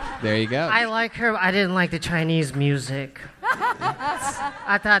 There you go. I like her. I didn't like the Chinese music.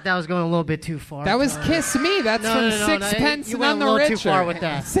 I thought that was going a little bit too far. That was Kiss Me. That's from Sixpence You None went the a little Richer. too far with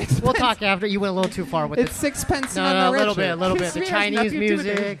that. We'll talk after. You went a little too far with it. It's Sixpence No, None no, the a little Richer. bit, a little bit. Kiss The Me has Chinese nothing to do with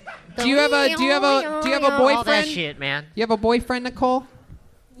music. it. Do you have a boyfriend? All that shit, man. You have a boyfriend, Nicole?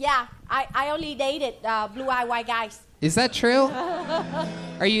 Yeah, I only dated blue-eyed white guys. Is that true?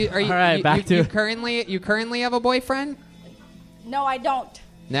 Are you? All right, back to you currently have a boyfriend? No, I don't.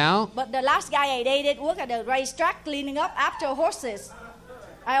 No. But the last guy I dated worked at the racetrack cleaning up after horses.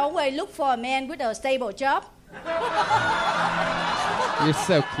 I always look for a man with a stable job. You're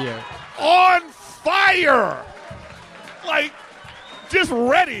so cute. On fire! Like, just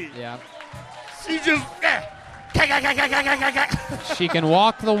ready. Yeah. She just... She can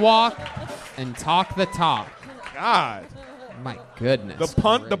walk the walk and talk the talk. God. My goodness.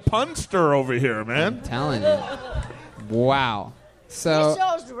 The punster over here, man. I'm telling you. Wow. So,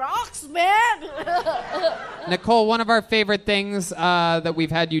 Those rocks, man. Nicole, one of our favorite things that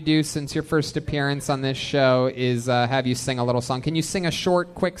we've had you do since your first appearance on this show is have you sing a little song. Can you sing a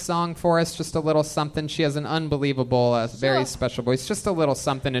short, quick song for us? Just a little something. She has an unbelievable, very special voice. Just a little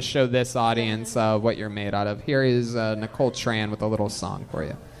something to show this audience what you're made out of. Here is Nicole Tran with a little song for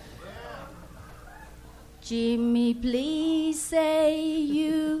you. Jimmy, please say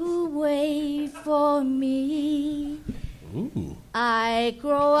you wait for me. Ooh. I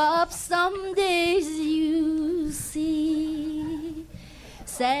grow up some days, you see,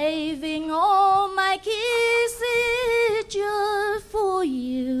 saving all my kisses just for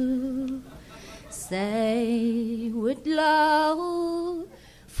you. Say with love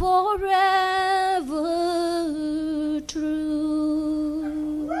forever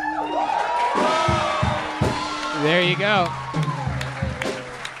true. There you go.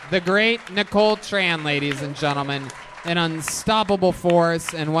 The great Nicole Tran, ladies and gentlemen. An unstoppable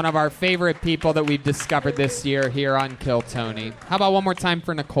force and one of our favorite people that we've discovered this year here on Kill Tony. How about one more time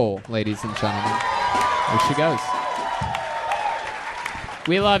for Nicole, ladies and gentlemen? There she goes.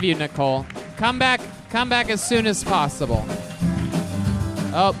 We love you, Nicole. Come back as soon as possible.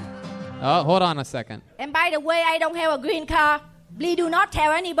 Oh, hold on a second. And by the way, I don't have a green card. Please do not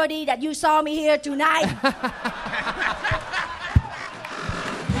tell anybody that you saw me here tonight.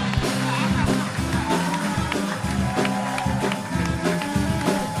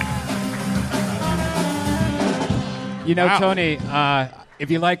 You know, Wow. Tony, if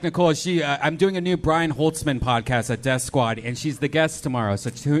you like Nicole, I'm doing a new Brian Holtzman podcast at Death Squad, and she's the guest tomorrow. So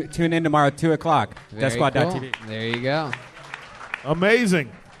tune in tomorrow at 2 o'clock, Very deathsquad.tv. cool. There you go.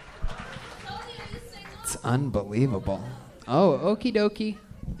 Amazing. It's unbelievable. Oh, okie dokie.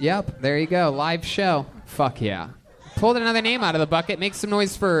 Yep, there you go. Live show. Fuck yeah. Pulled another name out of the bucket. Make some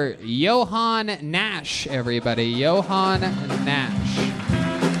noise for Johan Nash, everybody. Johan Nash.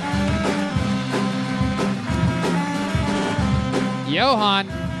 Johan.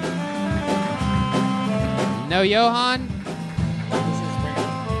 No Johan?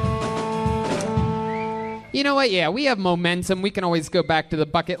 You know what? Yeah, we have momentum. We can always go back to the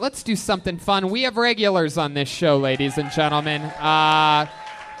bucket. Let's do something fun. We have regulars on this show, ladies and gentlemen.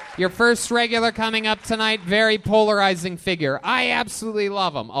 Your first regular coming up tonight, very polarizing figure. I absolutely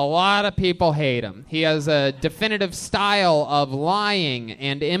love him. A lot of people hate him. He has a definitive style of lying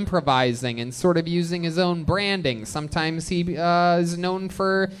and improvising and sort of using his own branding. Sometimes he is known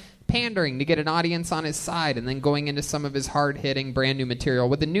for pandering to get an audience on his side and then going into some of his hard-hitting brand new material.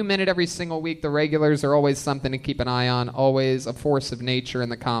 With a new minute every single week, the regulars are always something to keep an eye on, always a force of nature in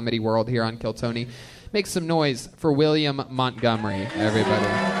the comedy world here on Kill Tony. Make some noise for William Montgomery, everybody.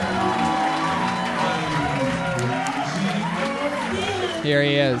 Here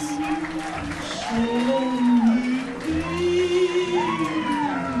he is.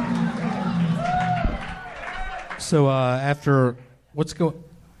 So after what's going?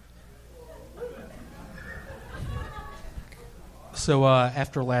 So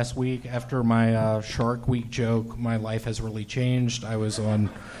after last week, after my Shark Week joke, my life has really changed. I was on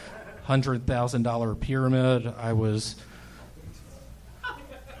 $100,000 pyramid. I was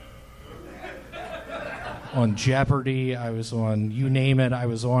on Jeopardy. I was on you name it. I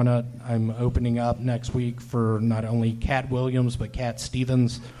was on it. I'm opening up next week for not only Cat Williams but Cat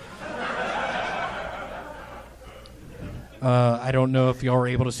Stevens. I don't know if y'all were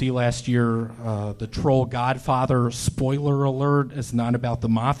able to see last year, The Troll Godfather, spoiler alert, is not about the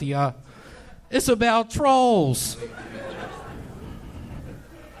mafia. It's about trolls.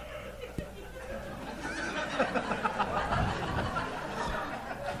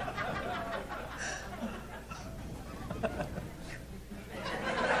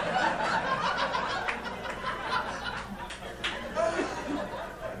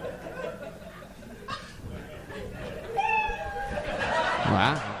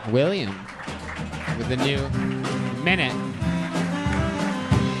 Wow. William with the new minute.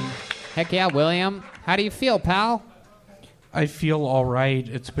 Heck yeah, William. How do you feel, pal? I feel all right.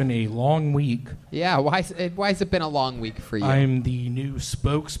 It's been a long week. Yeah, why has it been a long week for you? I'm the new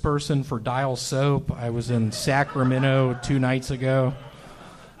spokesperson for Dial Soap. I was in Sacramento 2 nights ago.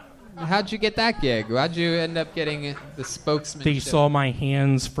 How'd you get that gig? How'd you end up getting the spokesman? They saw my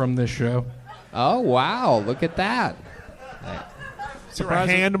hands from the show. Oh, wow. Look at that. You're a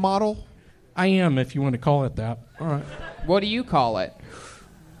hand model? I am, if you want to call it that. All right. What do you call it?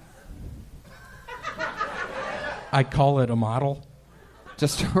 I call it a model.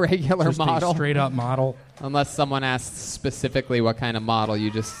 Just a regular Just model? a straight-up model. Unless someone asks specifically what kind of model, you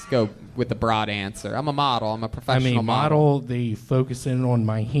just go with the broad answer. I'm a model. I'm a professional I'm a model. They focus in on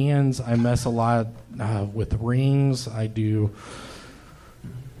my hands. I mess a lot with rings. I do...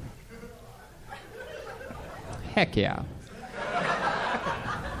 Heck yeah.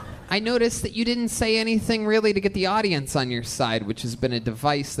 I noticed that you didn't say anything really to get the audience on your side, which has been a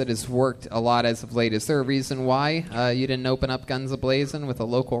device that has worked a lot as of late. Is there a reason why you didn't open up Guns A-Blazing with a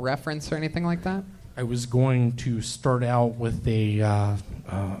local reference or anything like that? I was going to start out with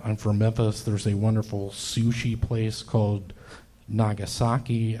I'm from Memphis. There's a wonderful sushi place called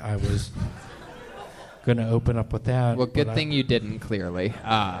Nagasaki. I was going to open up with that. Well, good thing you didn't, clearly.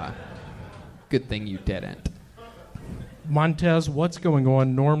 Good thing you didn't. Montez, what's going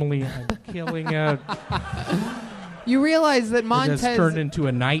on? Normally, I'm killing it. You realize that Montez... It has turned into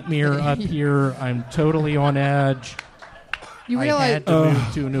a nightmare up here. I'm totally on edge. You realize... I had to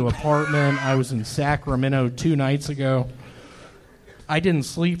move to a new apartment. I was in Sacramento 2 nights ago. I didn't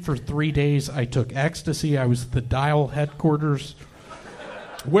sleep for 3 days. I took ecstasy. I was at the Dial headquarters.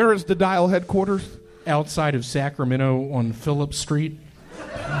 Where is the Dial headquarters? Outside of Sacramento on Phillips Street.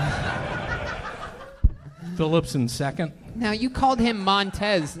 Phillips and 2nd. Now, you called him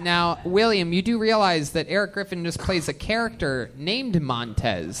Montez. Now, William, you do realize that Eric Griffin just plays a character named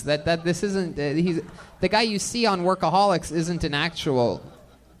Montez. That this isn't... he's the guy you see on Workaholics isn't an actual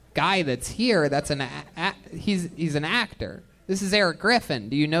guy that's here. That's he's an actor. This is Eric Griffin.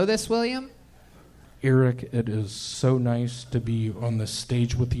 Do you know this, William? Eric, it is so nice to be on the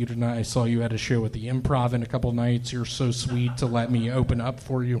stage with you tonight. I saw you had a show at the Improv in a couple nights. You're so sweet to let me open up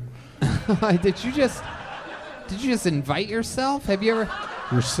for you. Did you just invite yourself? Have you ever...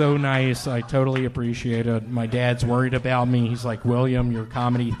 You're so nice. I totally appreciate it. My dad's worried about me. He's like, William, your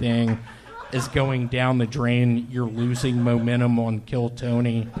comedy thing is going down the drain. You're losing momentum on Kill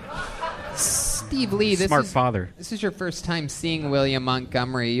Tony. Steve Lee, Smart father. This is your first time seeing William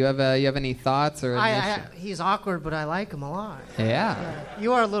Montgomery. You have any thoughts or? He's awkward, but I like him a lot. Yeah.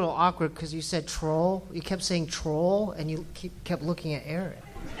 You are a little awkward because you said troll. You kept saying troll, and you kept looking at Eric.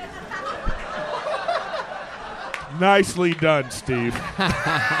 Nicely done, Steve.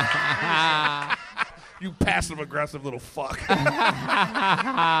 You passive-aggressive little fuck.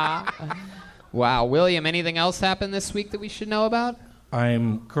 Wow. William, anything else happened this week that we should know about?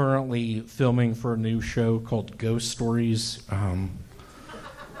 I'm currently filming for a new show called Ghost Stories.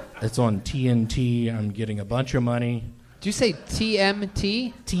 It's on TNT. I'm getting a bunch of money. Did you say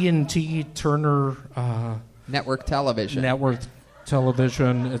TMT? TNT, Turner... Network Television. Network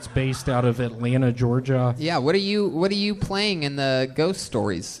Television. It's based out of Atlanta, Georgia. Yeah, what are you playing in the Ghost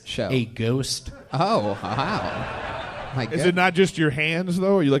Stories show? A ghost. Oh, wow. Is it not just your hands,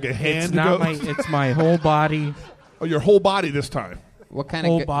 though? Are you like a hand It's not ghost? it's my whole body. Oh, your whole body this time. What kind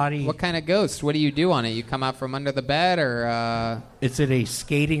whole of body. What kind of ghost? What do you do on it? You come out from under the bed, or? It's at a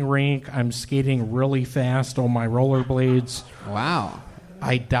skating rink. I'm skating really fast on my rollerblades. Wow.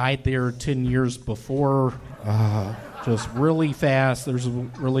 I died there 10 years before. Just really fast. There's a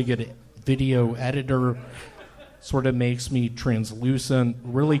really good video editor. Sort of makes me translucent.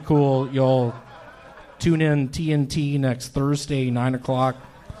 Really cool. Y'all tune in TNT next Thursday, 9 o'clock.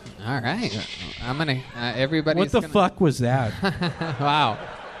 All right. I'm going to... everybody's What the fuck was that? Wow.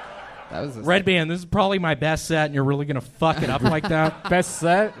 That was Red Band, this is probably my best set, and you're really going to fuck it up like that? Best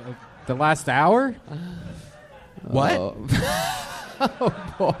set? The last hour? What? Oh,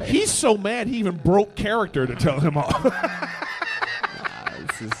 boy. He's so mad he even broke character to tell him off.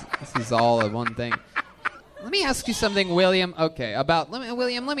 This is all one thing. Let me ask you something, William. Okay,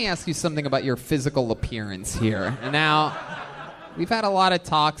 William, let me ask you something about your physical appearance here. And now, we've had a lot of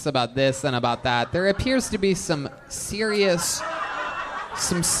talks about this and about that. There appears to be some serious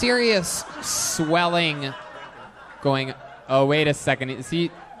swelling going. Oh, wait a second. Is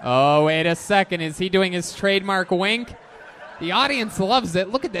he doing his trademark wink? The audience loves it.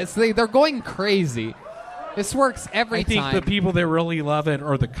 Look at this. They're going crazy. This works every time. I think the people that really love it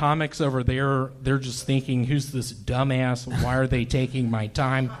are the comics over there. They're just thinking, who's this dumbass? Why are they taking my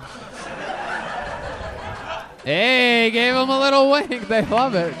time? Hey, gave them a little wink. They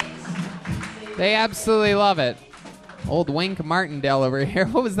love it. They absolutely love it. Old Wink Martindale over here.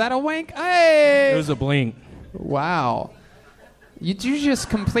 What was that, a wink? Hey! It was a blink. Wow. Did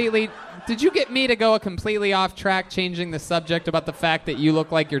you get me to go completely off track changing the subject about the fact that you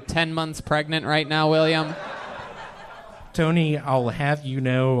look like you're 10 months pregnant right now, William? Tony, I'll have you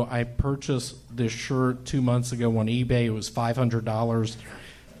know I purchased this shirt 2 months ago on eBay. It was $500.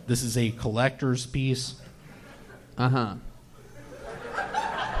 This is a collector's piece. Uh-huh.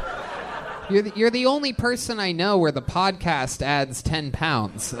 You're the only person I know where the podcast adds 10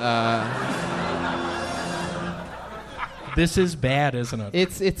 pounds. This is bad, isn't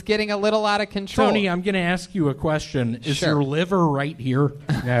it? It's getting a little out of control. Tony, I'm going to ask you a question. Is Sure. your liver right here?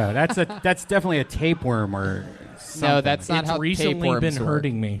 No, that's definitely a tapeworm or something. No, that's not how recently tapeworms been work.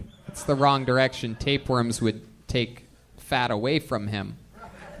 hurting me. It's the wrong direction. Tapeworms would take fat away from him.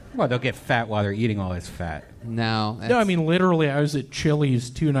 Well, they'll get fat while they're eating all this fat. No. No, I mean, literally, I was at Chili's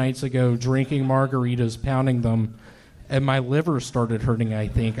 2 nights ago drinking margaritas, pounding them, and my liver started hurting, I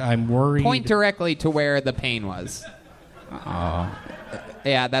think. I'm worried. Point directly to where the pain was. Oh.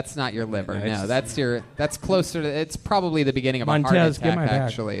 Yeah, that's not your liver. No, that's closer to. It's probably the beginning of a Montez, heart get attack. my back.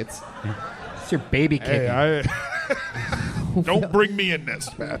 Actually, it's your baby kicking. Don't bring me in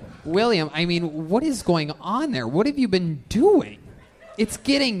this, man. William. I mean, what is going on there? What have you been doing? It's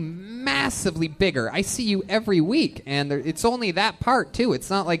getting massively bigger. I see you every week, and it's only that part too. It's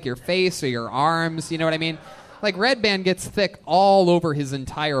not like your face or your arms. You know what I mean? Like Red Band gets thick all over his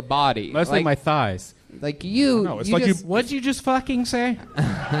entire body. Mostly my thighs. Like you. No, it's you like just, what'd you just fucking say?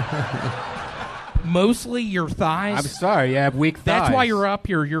 Mostly your thighs? I'm sorry, you have weak thighs. That's why you're up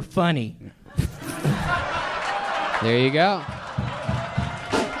here. You're funny. There you go.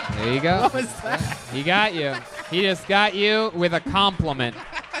 There you go. What was that? He got you. He just got you with a compliment.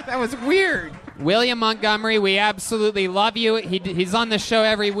 That was weird. William Montgomery, we absolutely love you. He's on the show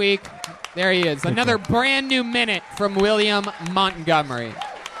every week. There he is. Another brand new minute from William Montgomery.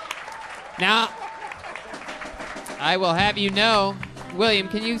 Now, I will have you know, William,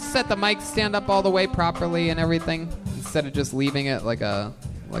 can you set the mic stand up all the way properly and everything instead of just leaving it like a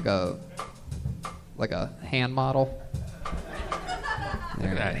hand model?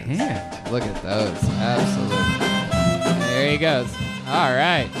 There that hand. Look at those. Absolutely. There he goes. All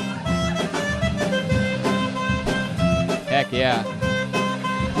right. Heck yeah.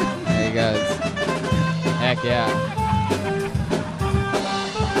 There he goes. Heck yeah.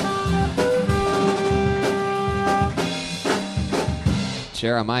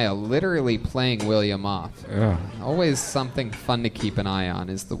 Jeremiah literally playing William off. Yeah. Always something fun to keep an eye on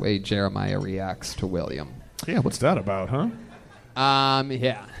is the way Jeremiah reacts to William. Yeah, what's that about, huh?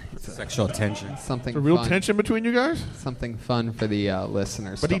 Yeah. Sexual tension. Something A real fun. tension between you guys? Something fun for the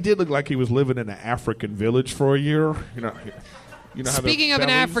listeners. But he did look like he was living in an African village for a year. You know how Speaking of an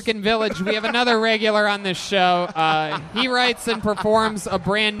bellies- African village, we have another regular on this show. He writes and performs a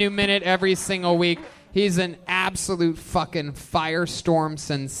brand new minute every single week. He's an absolute fucking firestorm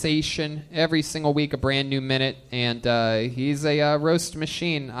sensation. Every single week, a brand new minute. And he's a roast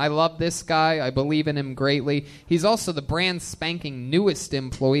machine. I love this guy. I believe in him greatly. He's also the brand spanking newest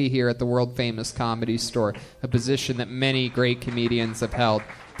employee here at the world-famous Comedy Store, a position that many great comedians have held.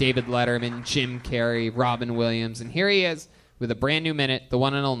 David Letterman, Jim Carrey, Robin Williams. And here he is with a brand new minute, the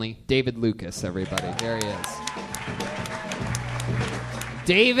one and only David Lucas, everybody. There he is.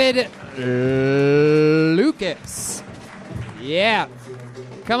 David Lucas. Yeah.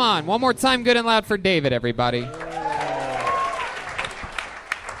 Come on. One more time, good and loud for David, everybody.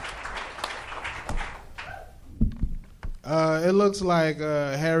 It looks like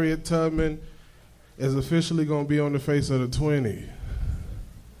Harriet Tubman is officially going to be on the face of the 20.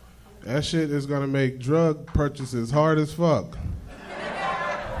 That shit is going to make drug purchases hard as fuck.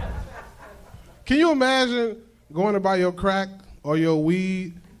 Can you imagine going to buy your crack or your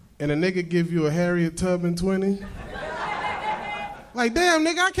weed and a nigga give you a Harriet Tubman 20? Like, damn,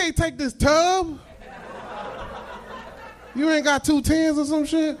 nigga, I can't take this tub. You ain't got 2 10s or some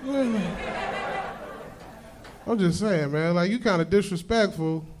shit? I'm just saying, man. Like, you kind of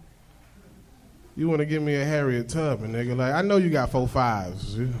disrespectful. You want to give me a Harriet Tubman, nigga. Like, I know you got 4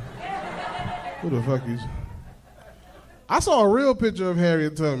 5s. Who the fuck is... I saw a real picture of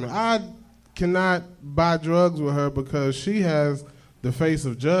Harriet Tubman. I cannot buy drugs with her because she has the face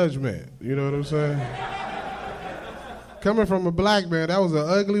of judgment. You know what I'm saying? Coming from a black man, that was an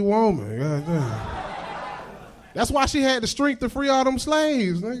ugly woman. God damn. That's why she had the strength to free all them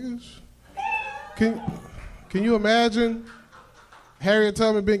slaves, niggas. Can you imagine Harriet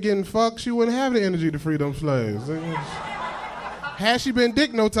Tubman been getting fucked? She wouldn't have the energy to free them slaves. Niggas. Had she been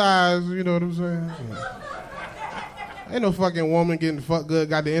dignotized, you know what I'm saying? Ain't no fucking woman getting fucked good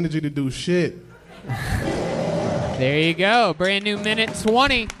got the energy to do shit. There you go. Brand new minute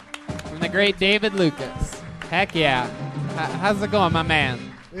 20 from the great David Lucas. Heck yeah. How's it going, my man?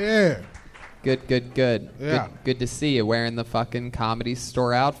 Yeah. Good. Yeah. Good to see you wearing the fucking Comedy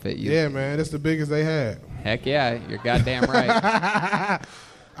Store outfit. Yeah, man. That's the biggest they had. Heck yeah. You're goddamn right.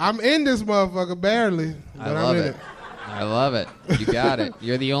 I'm in this motherfucker barely. I love it. I love it. You got it.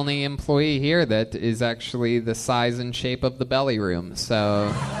 You're the only employee here that is actually the size and shape of the belly room.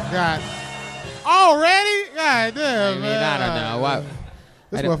 So. God. Already? God damn, I mean, I don't know. What?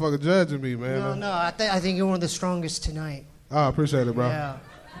 This motherfucker judging me, man. No. I think you're one of the strongest tonight. Oh, I appreciate it, bro. Yeah.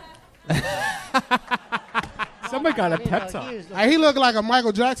 Somebody got a pep talk. Hey, he looked like a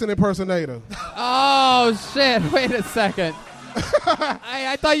Michael Jackson impersonator. Oh, shit. Wait a second.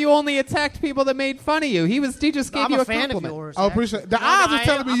 I thought you only attacked people that made fun of you. He just gave you a fan compliment. of yours. Oh, appreciate it. The eyes was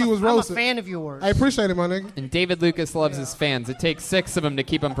telling me you was roasted. I'm a fan of yours. I appreciate it, my nigga. And David Lucas loves his fans. It takes 6 of them to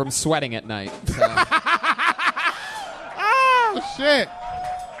keep him from sweating at night. So. Oh, shit.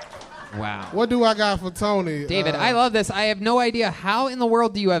 Wow. What do I got for Tony? David, I love this. I have no idea how in the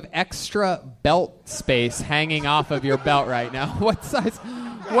world do you have extra belt space hanging off of your belt right now?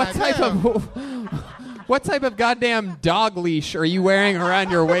 What type of goddamn dog leash are you wearing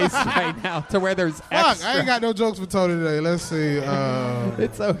around your waist right now to where there's extra? Fuck, I ain't got no jokes for Tony today. Let's see.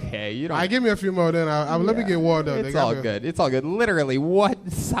 It's okay. You don't. All right, give me a few more then. Let me get warmed up. It's all good. It's all good. Literally, what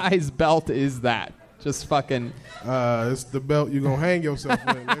size belt is that? Just fucking. It's the belt you gonna hang yourself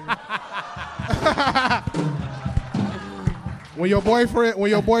with, nigga. When you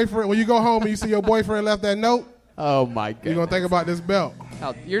go home and you see your boyfriend left that note. Oh my god. You're gonna think about this belt.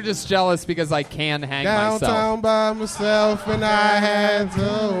 You're just jealous because I can hang myself. Downtown by myself and I had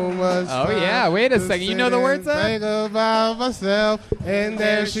so much Oh yeah, wait a second. You know the words of? Think about myself and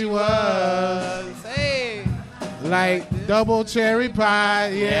there she was. Hey. Like double cherry pie,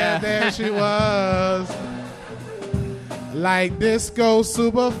 yeah. There she was. Like disco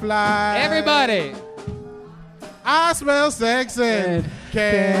superfly. Everybody. I smell sex and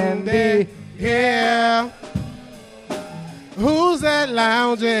candy. Yeah. Who's that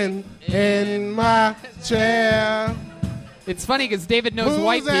lounging in my chair? It's funny because David knows Who's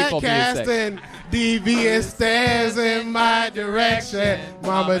white that people music. casting devious stares in my direction?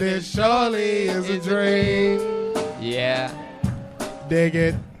 Mama, this surely is a dream. Yeah. Dig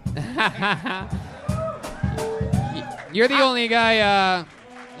it. You're the only guy.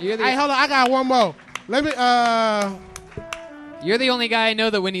 Hey, hold on. I got one more. Let me. You're the only guy I know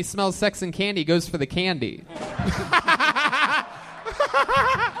that when he smells sex and candy goes for the candy.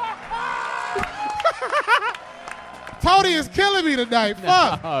 Tony is killing me tonight.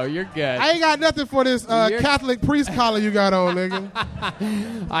 Fuck. Oh, you're good. I ain't got nothing for this Catholic priest collar you got on, nigga.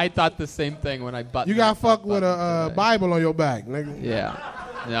 I thought the same thing when I buttoned. You got fucked with a Bible on your back, nigga. Yeah.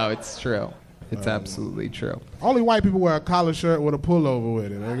 No, it's true. It's absolutely true. Only white people wear a collar shirt with a pullover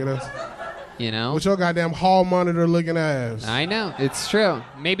with it, nigga. That's, you know? with your goddamn hall monitor looking ass. I know. It's true.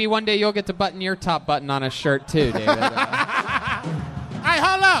 Maybe one day you'll get to button your top button on a shirt too, David. Hey,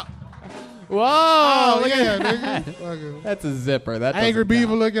 hold up. Whoa! Oh, look yeah, at that. nigga. That's a zipper. That Angry doesn't Beaver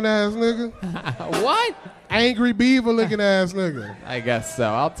count. looking ass nigga. What? Angry Beaver looking ass nigga. I guess so.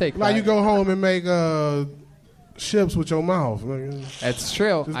 I'll take Like that. you go home and make chips with your mouth, nigga. That's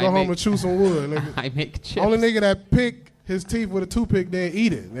true. Just go home and chew some wood, nigga. I make chips. Only nigga that pick his teeth with a toothpick, then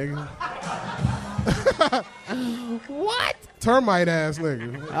eat it, nigga. What? Termite ass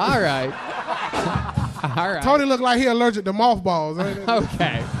nigga. All right. All right. Tony look like he allergic to mothballs, ain't it?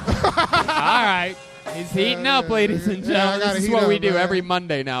 Okay. All right. He's heating up, ladies and Yeah, I gentlemen. gotta This is heat what we up, do man. every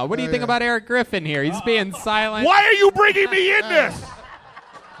Monday now. What do you think yeah. about Eric Griffin here? He's being silent. Why are you bringing me in this?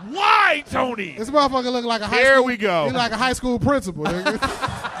 Why, Tony? This motherfucker look like a high Here school. we go. He like a high school principal, nigga.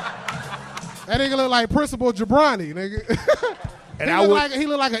 That nigga look like Principal Jabrani, nigga. And he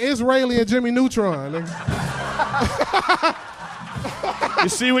look like an Israeli and Jimmy Neutron, nigga. You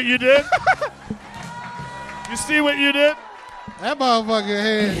see what you did? You see what you did? That motherfucking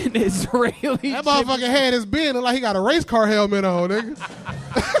head. An Israeli. That motherfucking head is big. Look like he got a race car helmet on, nigga.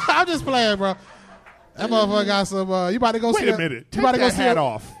 I'm just playing, bro. That motherfucker got some. You about to go see? Wait a minute. You about to Take go that see hat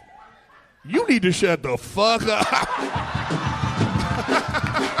off. You need to shut the fuck up.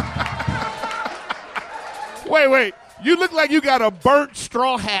 Wait. You look like you got a burnt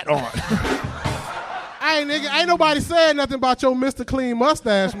straw hat on. Ain't nobody saying nothing about your Mr. Clean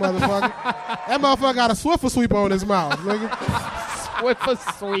mustache, motherfucker. That motherfucker got a Swiffer sweep on his mouth, nigga.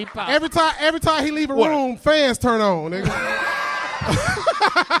 Swiffer sweep. Every time he leave a room, fans turn on, nigga.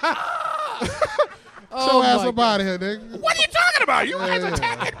 Show ass up out of here, nigga. What are you talking about? You guys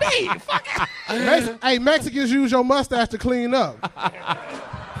attacking me. Fuck it. Hey, Mexicans use your mustache to clean up.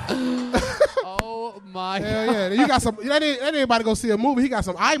 Oh my Hell God. yeah. You got some. That ain't anybody go see a movie. He got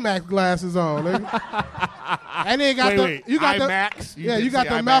some IMAX glasses on, nigga. And then got Wait, you got IMAX? you got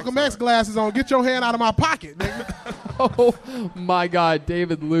the Malcolm X glasses on. Get your hand out of my pocket, nigga. Oh my God,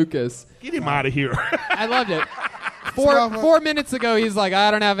 David Lucas. Get him out of here. I loved it. 4 minutes ago, he's like,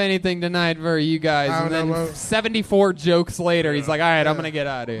 I don't have anything tonight for you guys. And then 74 jokes later, he's like, all right, I'm going to get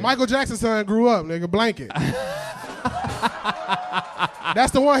out of here. Michael Jackson's son grew up, nigga. Blanket.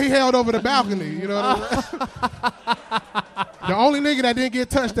 That's the one he held over the balcony. You know what I mean? The only nigga that didn't get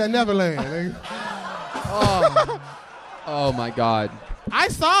touched at Neverland, nigga. Oh my God. I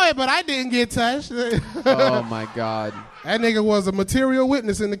saw it, but I didn't get touched. Oh my God. That nigga was a material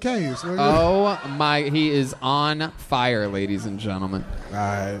witness in the case. Nigga. Oh my, he is on fire, ladies and gentlemen. All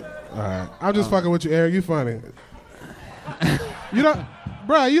right. I'm just fucking with you, Eric. You funny. You don't,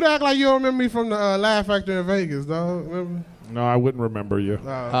 bro. You don't act like you don't remember me from the Laugh Factory in Vegas, dog. Remember? No, I wouldn't remember you.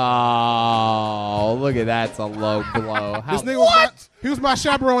 Oh, look at that. It's a low blow. This nigga he was my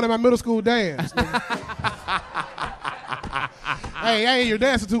chaperone at my middle school dance. Hey, you're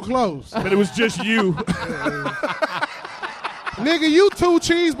dancing too close. But it was just you. Nigga, you 2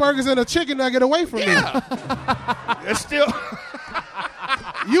 cheeseburgers and a chicken nugget away from me. It's still.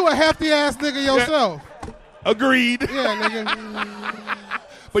 You a hefty ass nigga yourself. Agreed. Yeah, nigga.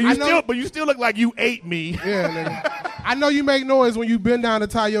 But you still look like you ate me. Yeah, nigga. I know you make noise when you bend down to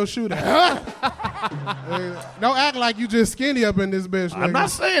tie your shoe down. Don't act like you just skinny up in this bitch, nigga. I'm not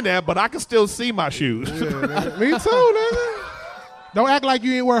saying that, but I can still see my shoes. Yeah, nigga. Me too, nigga. Don't act like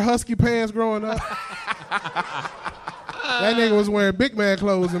you ain't wear husky pants growing up. That nigga was wearing big man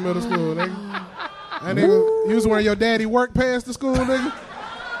clothes in middle school, nigga. That nigga, you was wearing your daddy work pants to school, nigga.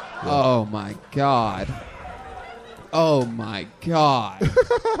 Oh my God. Oh my God.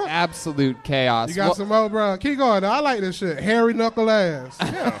 Absolute chaos. You got some more, bro. Keep going. I like this shit. Hairy knuckle ass.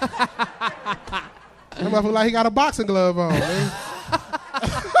 Yeah. That motherfucker like he got a boxing glove on, nigga.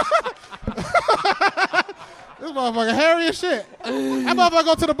 This motherfucker hairy as shit. That motherfucker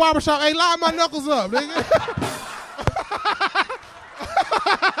go to the barbershop. Hey, line my knuckles up, nigga.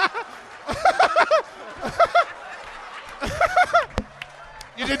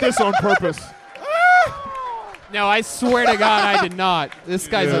 You did this on purpose. No, I swear to God, I did not. This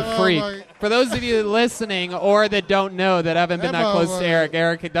guy's a freak. Oh, For those of you listening or that don't know that haven't been that close to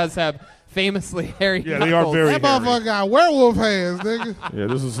Eric does have famously hairy knuckles. They are very That motherfucker got werewolf hands, nigga. Yeah,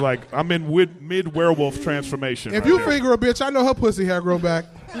 this is like, I'm in mid-werewolf transformation. If right you there. finger a bitch, I know her pussy hair grow back.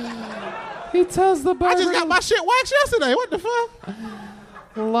 He tells the barber. I just got my shit waxed yesterday. What the fuck?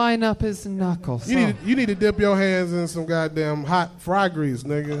 Line up his knuckles. You need to dip your hands in some goddamn hot fry grease,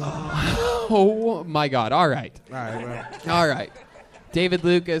 nigga. Oh my God. All right. All right, man. All right. David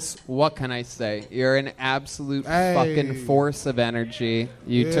Lucas, what can I say? You're an absolute fucking force of energy.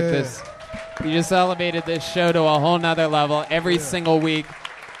 You took this, you just elevated this show to a whole nother level every single week.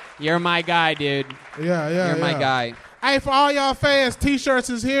 You're my guy, dude. Yeah. You're my guy. Hey, for all y'all fans, T-shirts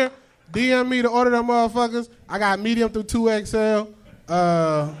is here. DM me to order them motherfuckers. I got medium through 2XL.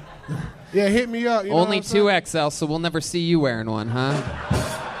 Yeah, hit me up. You know Only what I'm saying? 2XL, so we'll never see you wearing one, huh?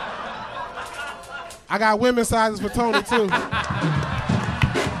 I got women's sizes for Tony, too.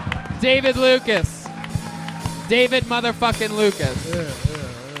 David Lucas. David motherfucking Lucas. Yeah.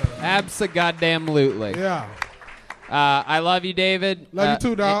 Abso-goddamn-lutely. Yeah. I love you, David. Love you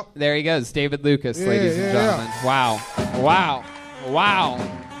too, dog. There he goes, David Lucas, Yeah, ladies and gentlemen. yeah.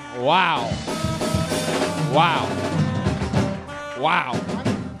 Wow.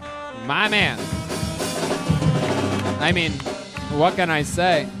 My man. I mean, what can I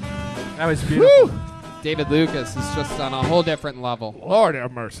say? That was beautiful. Woo! David Lucas is just on a whole different level. Lord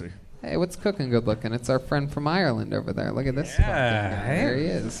have mercy. Hey, what's cooking good looking? It's our friend from Ireland over there. Look at this. fucking guy. There he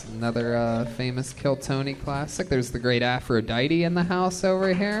is. Another famous Kill Tony classic. There's the great Aphrodite in the house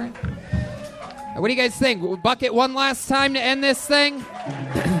over here. What do you guys think? Bucket one last time to end this thing?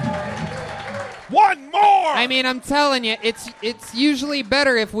 One more I mean, I'm telling you, it's usually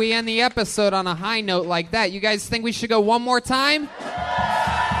better if we end the episode on a high note like that. You guys think we should go one more time?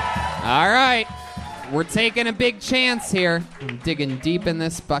 All right. We're taking a big chance here. I'm digging deep in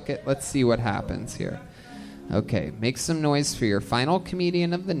this bucket. Let's see what happens here. Okay, make some noise for your final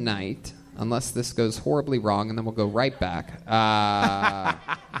comedian of the night, unless this goes horribly wrong, and then we'll go right back.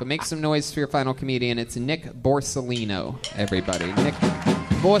 But make some noise for your final comedian. It's Nick Borsellino, everybody. Nick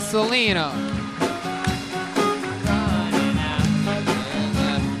Borsellino.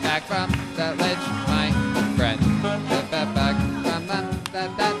 Back from that ledge, my friend. Back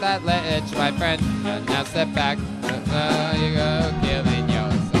from that ledge, my friend. Now step back. You go killing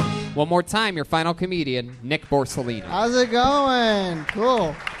yourself. One more time, your final comedian, Nick Borsellino. How's it going?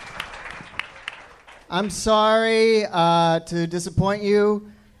 Cool. I'm sorry to disappoint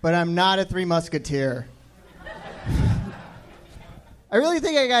you, but I'm not a Three Musketeer. I really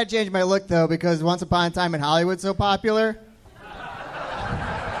think I gotta change my look, though, because Once Upon a Time in Hollywood's so popular.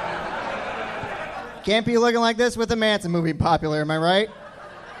 Can't be looking like this with a Manson movie popular, am I right?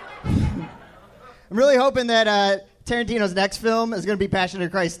 I'm really hoping that Tarantino's next film is going to be Passion of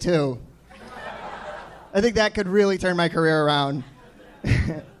Christ 2. I think that could really turn my career around.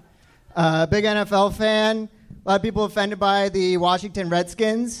 Big NFL fan. A lot of people offended by the Washington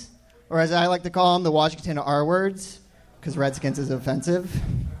Redskins, or as I like to call them, the Washington R-words, because Redskins is offensive.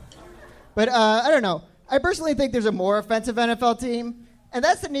 But I don't know. I personally think there's a more offensive NFL team, and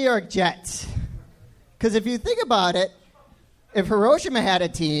that's the New York Jets. Because if you think about it, if Hiroshima had a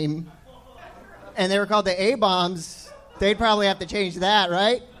team, and they were called the A-Bombs, they'd probably have to change that,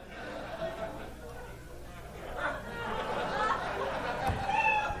 right?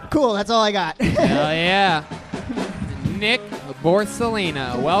 Cool, that's all I got. Hell yeah. Nick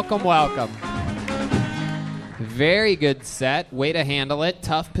Borsellino. Welcome, welcome. Very good set. Way to handle it.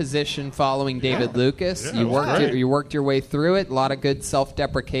 Tough position following David Lucas. Yeah, You worked your way through it. A lot of good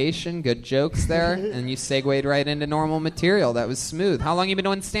self-deprecation, good jokes there, and you segued right into normal material. That was smooth. How long you been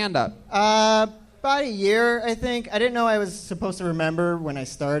doing stand-up? About a year, I think. I didn't know I was supposed to remember when I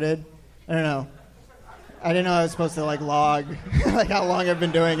started. I don't know. I didn't know I was supposed to log like how long I've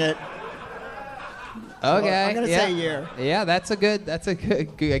been doing it. Okay, Well, I'm gonna say a year. Yeah, that's a good.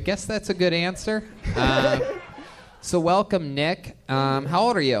 I guess that's a good answer. So welcome, Nick. How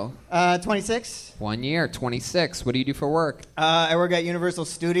old are you? 26. 1 year, 26. What do you do for work? I work at Universal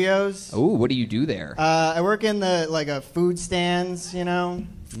Studios. Oh, what do you do there? I work in the food stands, you know.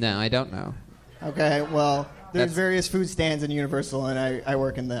 No, I don't know. Okay, well, there's That's- various food stands in Universal, and I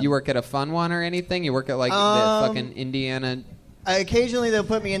work in them. You work at a fun one or anything? You work at the fucking Indiana? Occasionally, they'll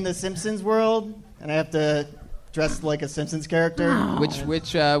put me in the Simpsons world, and I have to dress like a Simpsons character.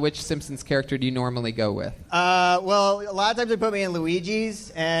 Which Simpsons character do you normally go with? Well, a lot of times they put me in Luigi's,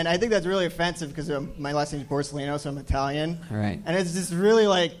 and I think that's really offensive because my last name is Borsellino, so I'm Italian. Right. And it's just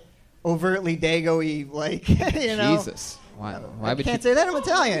really overtly Dago-y, you know. Jesus. Why I would can't you? say that I'm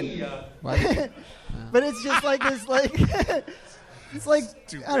Italian. Why? But it's just like this, it's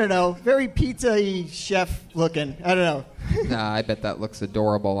I don't know, very pizza-y chef looking. I don't know. Nah, I bet that looks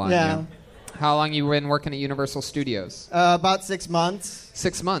adorable on Yeah. you. How long you been working at Universal Studios? About 6 months.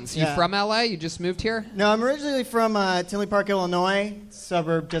 6 months. You Yeah. from LA? You just moved here? No, I'm originally from Tinley Park, Illinois,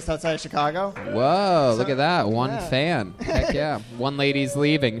 suburb just outside of Chicago. Whoa, look at that. One yeah. fan. Heck yeah. One lady's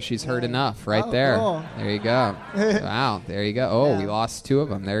leaving. She's heard enough right Oh, there. cool. There you go. Wow, there you go. Oh, we lost 2 of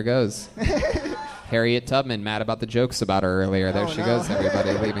them. There goes. Harriet Tubman, mad about the jokes about her earlier. There Oh, she no. goes,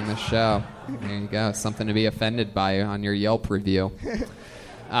 everybody leaving the show. There you go. Something to be offended by on your Yelp review.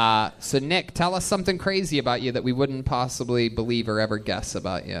 So, Nick, tell us something crazy about you that we wouldn't possibly believe or ever guess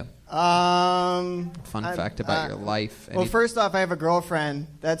about you. Fun fact about your life. Well, first off, I have a girlfriend.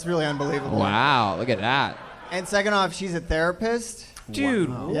 That's really unbelievable. Wow, look at that. And second off, she's a therapist. Dude,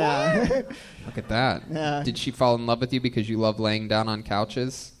 Yeah. Look at that. Yeah. Did she fall in love with you because you love laying down on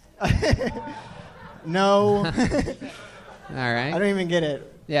couches? No. All right. I don't even get it.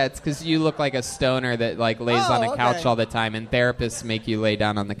 Yeah, it's because you look like a stoner that lays on a couch all the time, and therapists make you lay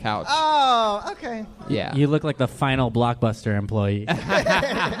down on the couch. Oh, okay. Yeah. You look like the final Blockbuster employee. Come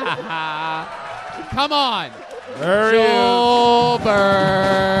on. There he Joel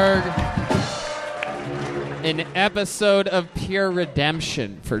Berg. An episode of pure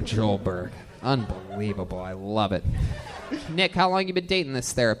redemption for Joel Berg. Unbelievable. I love it. Nick, how long you been dating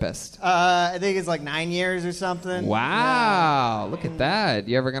this therapist? I think it's 9 years or something. Wow. Look at that.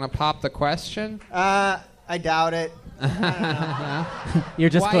 You ever going to pop the question? I doubt it. You're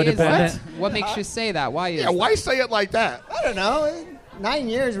just Why is codependent. that? What makes you say that? Why is Why say it like that? I don't know. 9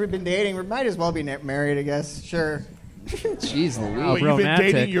 years we've been dating. We might as well be married, I guess. Sure. Jeez Louise. Well, you've been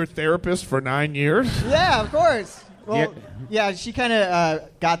dating your therapist for 9 years? Yeah, of course. Well, yeah, she kind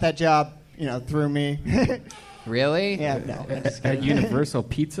of got that job, through me. Really? Yeah, no. At Universal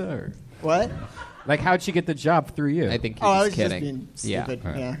Pizza or what? Like, how'd she get the job through you? I think he's I was kidding. just being stupid.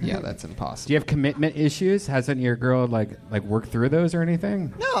 Yeah. Yeah. That's impossible. Do you have commitment issues? Hasn't your girl like worked through those or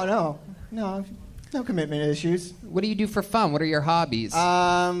anything? No, commitment issues. What do you do for fun? What are your hobbies?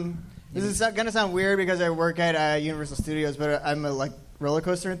 This is gonna sound weird because I work at Universal Studios, but I'm a roller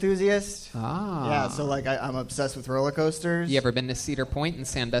coaster enthusiast. Ah. Yeah, so I'm obsessed with roller coasters. You ever been to Cedar Point in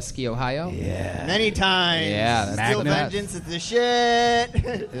Sandusky, Ohio? Yeah. Many times. Yeah, that's Steel Vengeance is the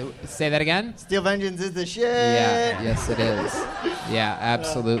shit. Say that again? Steel Vengeance is the shit. Yeah, yes it is. Yeah,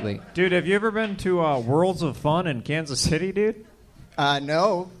 absolutely. Dude, have you ever been to Worlds of Fun in Kansas City, dude?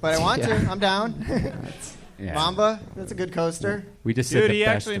 No, but I want to. I'm down. Yeah. Mamba, that's a good coaster. We just Dude, said the he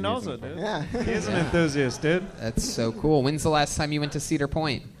best actually knows it, amusement dude. Yeah. He's an enthusiast, dude. That's so cool. When's the last time you went to Cedar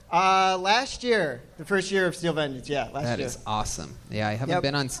Point? Last year, the first year of Steel Vengeance. Yeah, last year. That is awesome. Yeah, I haven't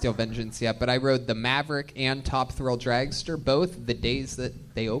been on Steel Vengeance yet, but I rode the Maverick and Top Thrill Dragster both the days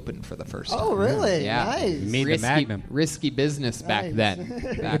that they opened for the first time. Oh, really? Yeah. Nice. You made the Magnum. Risky business back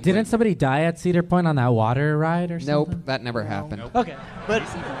then. Back Didn't somebody die at Cedar Point on that water ride or something? Nope, that never happened. Okay. But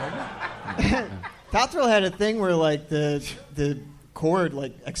Top Thrill had a thing where the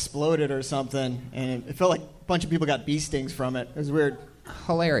cord exploded or something, and it felt like a bunch of people got bee stings from it. It was weird.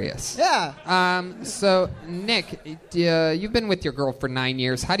 Hilarious. Yeah. So, Nick, you've been with your girl for 9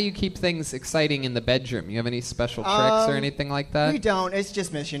 years. How do you keep things exciting in the bedroom? You have any special tricks or anything like that? We don't. It's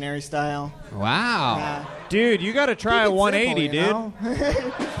just missionary style. Wow. Dude, you got to try a 180, simple,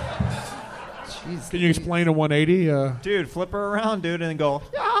 dude. Can you explain a 180? Dude, flip her around, dude, and go.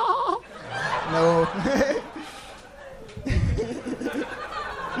 No.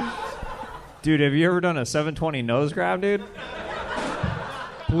 Dude, have you ever done a 720 nose grab, dude?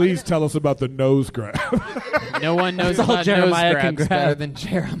 Please tell us about the nose grab. No one knows That's all about Jeremiah nose can grabs grab. better than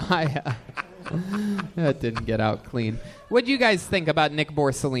Jeremiah. That didn't get out clean. What do you guys think about Nick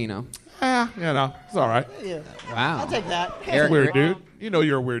Borsellino? It's all right. Yeah. Wow. I'll take that. Weird dude. You know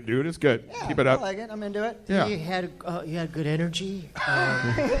you're a weird dude. It's good. Keep it up. I like it. I'm into it. Yeah. You had good energy.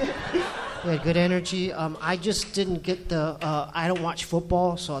 You had good energy. I just didn't get the. I don't watch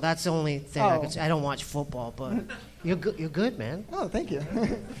football, so that's the only thing I could say. I don't watch football, but you're good. You're good, man. Oh, thank you.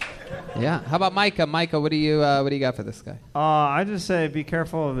 Yeah. How about Micah? Micah, what do you got for this guy? I just say be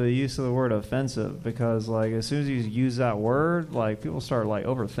careful of the use of the word offensive because, as soon as you use that word, people start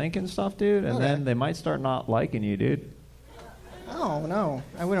overthinking stuff, dude, and then they might start not liking you, dude. Oh no,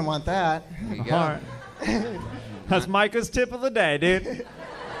 I wouldn't want that. There you go. All right. That's Micah's tip of the day, dude.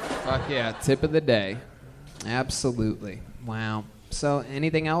 Fuck yeah, tip of the day. Absolutely. Wow. So,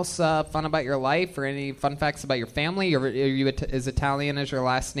 anything else fun about your life, or any fun facts about your family? Are you as Italian as your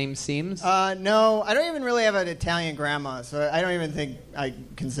last name seems? No, I don't even really have an Italian grandma, so I don't even think I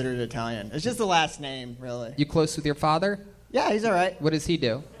consider it Italian. It's just the last name, really. You close with your father? Yeah, he's all right. What does he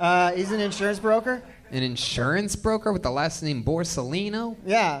do? He's an insurance broker. An insurance broker with the last name Borsellino?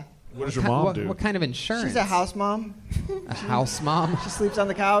 Yeah. What does your mom do? What kind of insurance? She's a house mom. A house mom? She sleeps on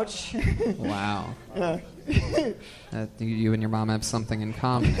the couch. Wow. Yeah. You and your mom have something in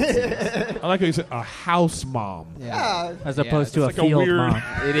common. I like how you said a house mom. Yeah. As opposed to a like a field weird- mom.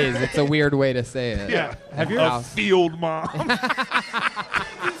 It is. It's a weird way to say it. Yeah. Have you A field mom.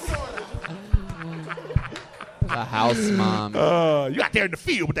 A house mom. You out there in the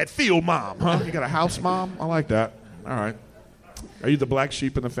field with that field mom, huh? You got a house mom? I like that. All right. Are you the black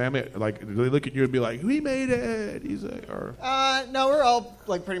sheep in the family? Do they look at you and be like, "We made it"? He's like, or No, we're all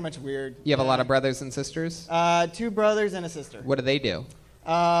pretty much weird. You have a lot of brothers and sisters? 2 brothers and a sister. What do they do?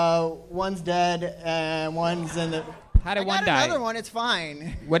 One's dead and one's in the. How did I one got die? Another one. It's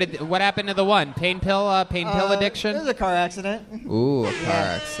fine. What happened to the one? Pain pill addiction? It was a car accident. Ooh, a car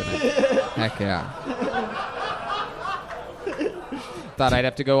accident. Heck yeah. Thought I'd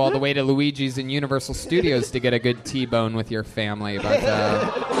have to go all the way to Luigi's in Universal Studios to get a good T-bone with your family, but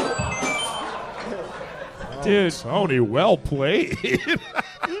Dude, Tony, well played.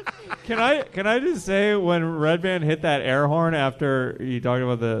 Can I just say when Red Band hit that air horn after he talked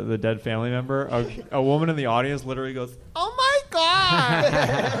about the dead family member, a woman in the audience literally goes, "Oh my god!"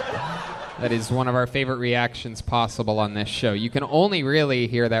 that is one of our favorite reactions possible on this show. You can only really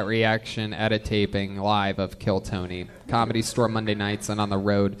hear that reaction at a taping live of Kill Tony. Comedy Store Monday nights and on the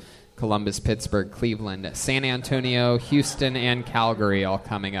road, Columbus, Pittsburgh, Cleveland, San Antonio, Houston, and Calgary all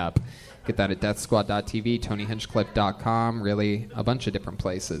coming up. Get that at deathsquad.tv, TonyHinchcliffe.com, really a bunch of different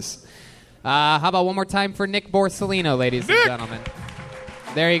places. How about one more time for Nick Borsellino, ladies and gentlemen.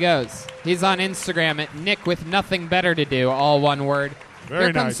 There he goes. He's on Instagram at Nick with nothing better to do, all one word. Very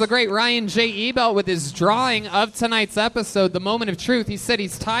Here comes nice. the great Ryan J. Ebelt with his drawing of tonight's episode, The Moment of Truth. He said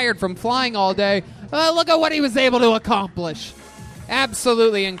he's tired from flying all day. Look at what he was able to accomplish.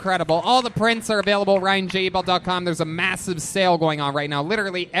 Absolutely incredible. All the prints are available at RyanJebelt.com. There's a massive sale going on right now.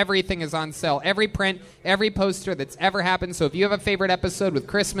 Literally everything is on sale. Every print, every poster that's ever happened. So if you have a favorite episode with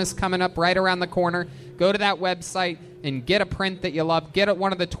Christmas coming up right around the corner, go to that website and get a print that you love. Get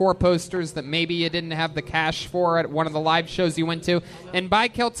one of the tour posters that maybe you didn't have the cash for at one of the live shows you went to. And buy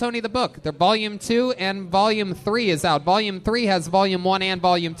Kill Tony the book. Their Volume 2 and Volume 3 is out. Volume 3 has Volume 1 and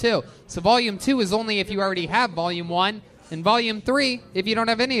Volume 2. So Volume 2 is only if you already have Volume 1. And Volume 3, if you don't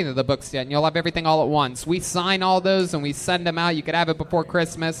have any of the books yet, and you'll have everything all at once. We sign all those and we send them out. You could have it before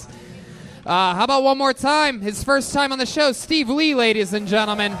Christmas. How about one more time? His first time on the show, Steve Lee, ladies and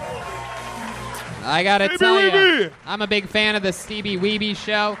gentlemen. I gotta tell you, I'm a big fan of the Stevie Weeby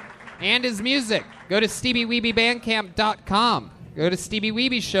show and his music. Go to StevieWeebyBandcamp.com. Go to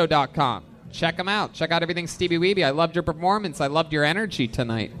StevieWeebyShow.com. Check him out. Check out everything Stevie Weeby. I loved your performance. I loved your energy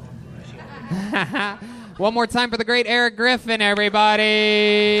tonight. One more time for the great Eric Griffin,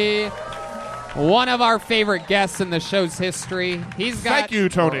 everybody. One of our favorite guests in the show's history. He's got Thank you,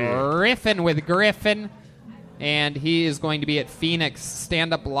 Tony. Riffin' with Griffin, and he is going to be at Phoenix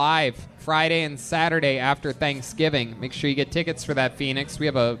Stand Up Live Friday and Saturday after Thanksgiving. Make sure you get tickets for that, Phoenix. We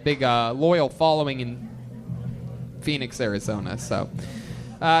have a big loyal following in Phoenix, Arizona. So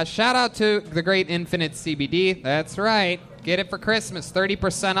shout out to the great Infinite CBD. That's right. Get it for Christmas,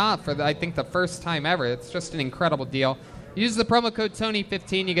 30% off for, I think, the first time ever. It's just an incredible deal. Use the promo code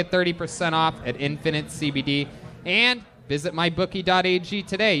Tony15. You get 30% off at Infinite CBD. And visit mybookie.ag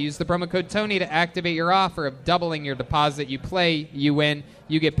today. Use the promo code Tony to activate your offer of doubling your deposit. You play, you win,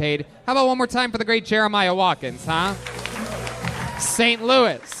 you get paid. How about one more time for the great Jeremiah Watkins, huh? St.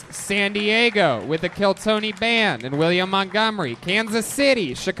 Louis, San Diego with the Kill Tony Band, and William Montgomery, Kansas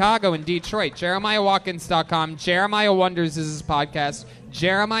City, Chicago, and Detroit. JeremiahWatkins.com. Jeremiah Wonders is his podcast.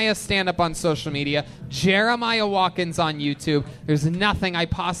 Jeremiah Stand Up on social media. Jeremiah Watkins on YouTube. There's nothing I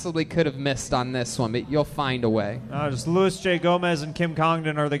possibly could have missed on this one, but you'll find a way. Just Louis J. Gomez and Kim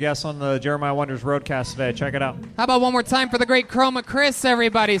Congdon are the guests on the Jeremiah Wonders Roadcast today. Check it out. How about one more time for the great Chroma Chris,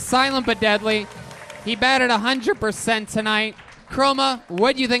 everybody? Silent but deadly. He batted 100% tonight. Chroma,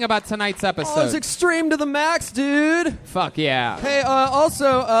 what do you think about tonight's episode? Oh, it's extreme to the max, dude. Fuck yeah. Hey,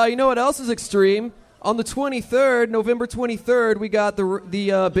 also, you know what else is extreme? On the 23rd, November 23rd, we got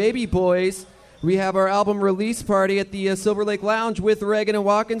the Baby Boys. We have our album release party at the Silver Lake Lounge with Reagan and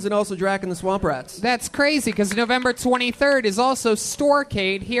Watkins and also Drac and the Swamp Rats. That's crazy because November 23rd is also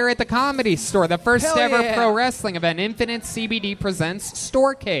Storecade here at the Comedy Store, the first ever pro wrestling event. Infinite CBD presents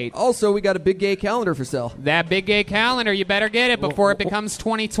Storecade. Also, we got a big gay calendar for sale. That big gay calendar, you better get it before it becomes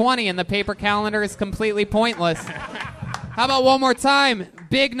 2020 and the paper calendar is completely pointless. How about one more time?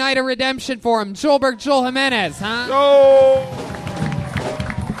 Big night of redemption for him. Joelberg Joel Jimenez, huh?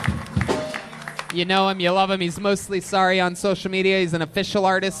 You know him, you love him. He's mostly sorry on social media. He's an official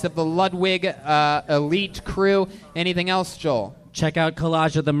artist of the Ludwig Elite Crew. Anything else, Joel? Check out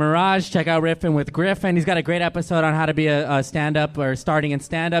Collage of the Mirage. Check out Riffin' with Griffin. He's got a great episode on how to be a stand-up or starting in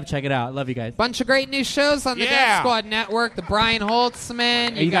stand-up. Check it out. Love you guys. Bunch of great new shows on the Death Squad Network. The Brian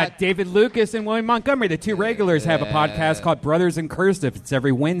Holtzman. You got David Lucas and William Montgomery. The two regulars have a podcast called Brothers in Cursive. It's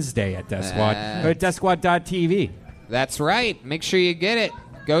every Wednesday at Death Squad. Go to deathsquad.tv. That's right. Make sure you get it.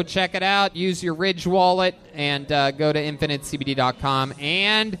 Go check it out. Use your Ridge wallet and go to infinitecbd.com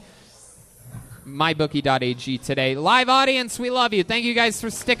and mybookie.ag today. Live audience, we love you. Thank you guys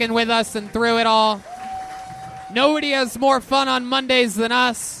for sticking with us and through it all. Nobody has more fun on Mondays than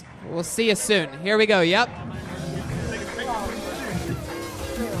us. We'll see you soon. Here we go. Yep.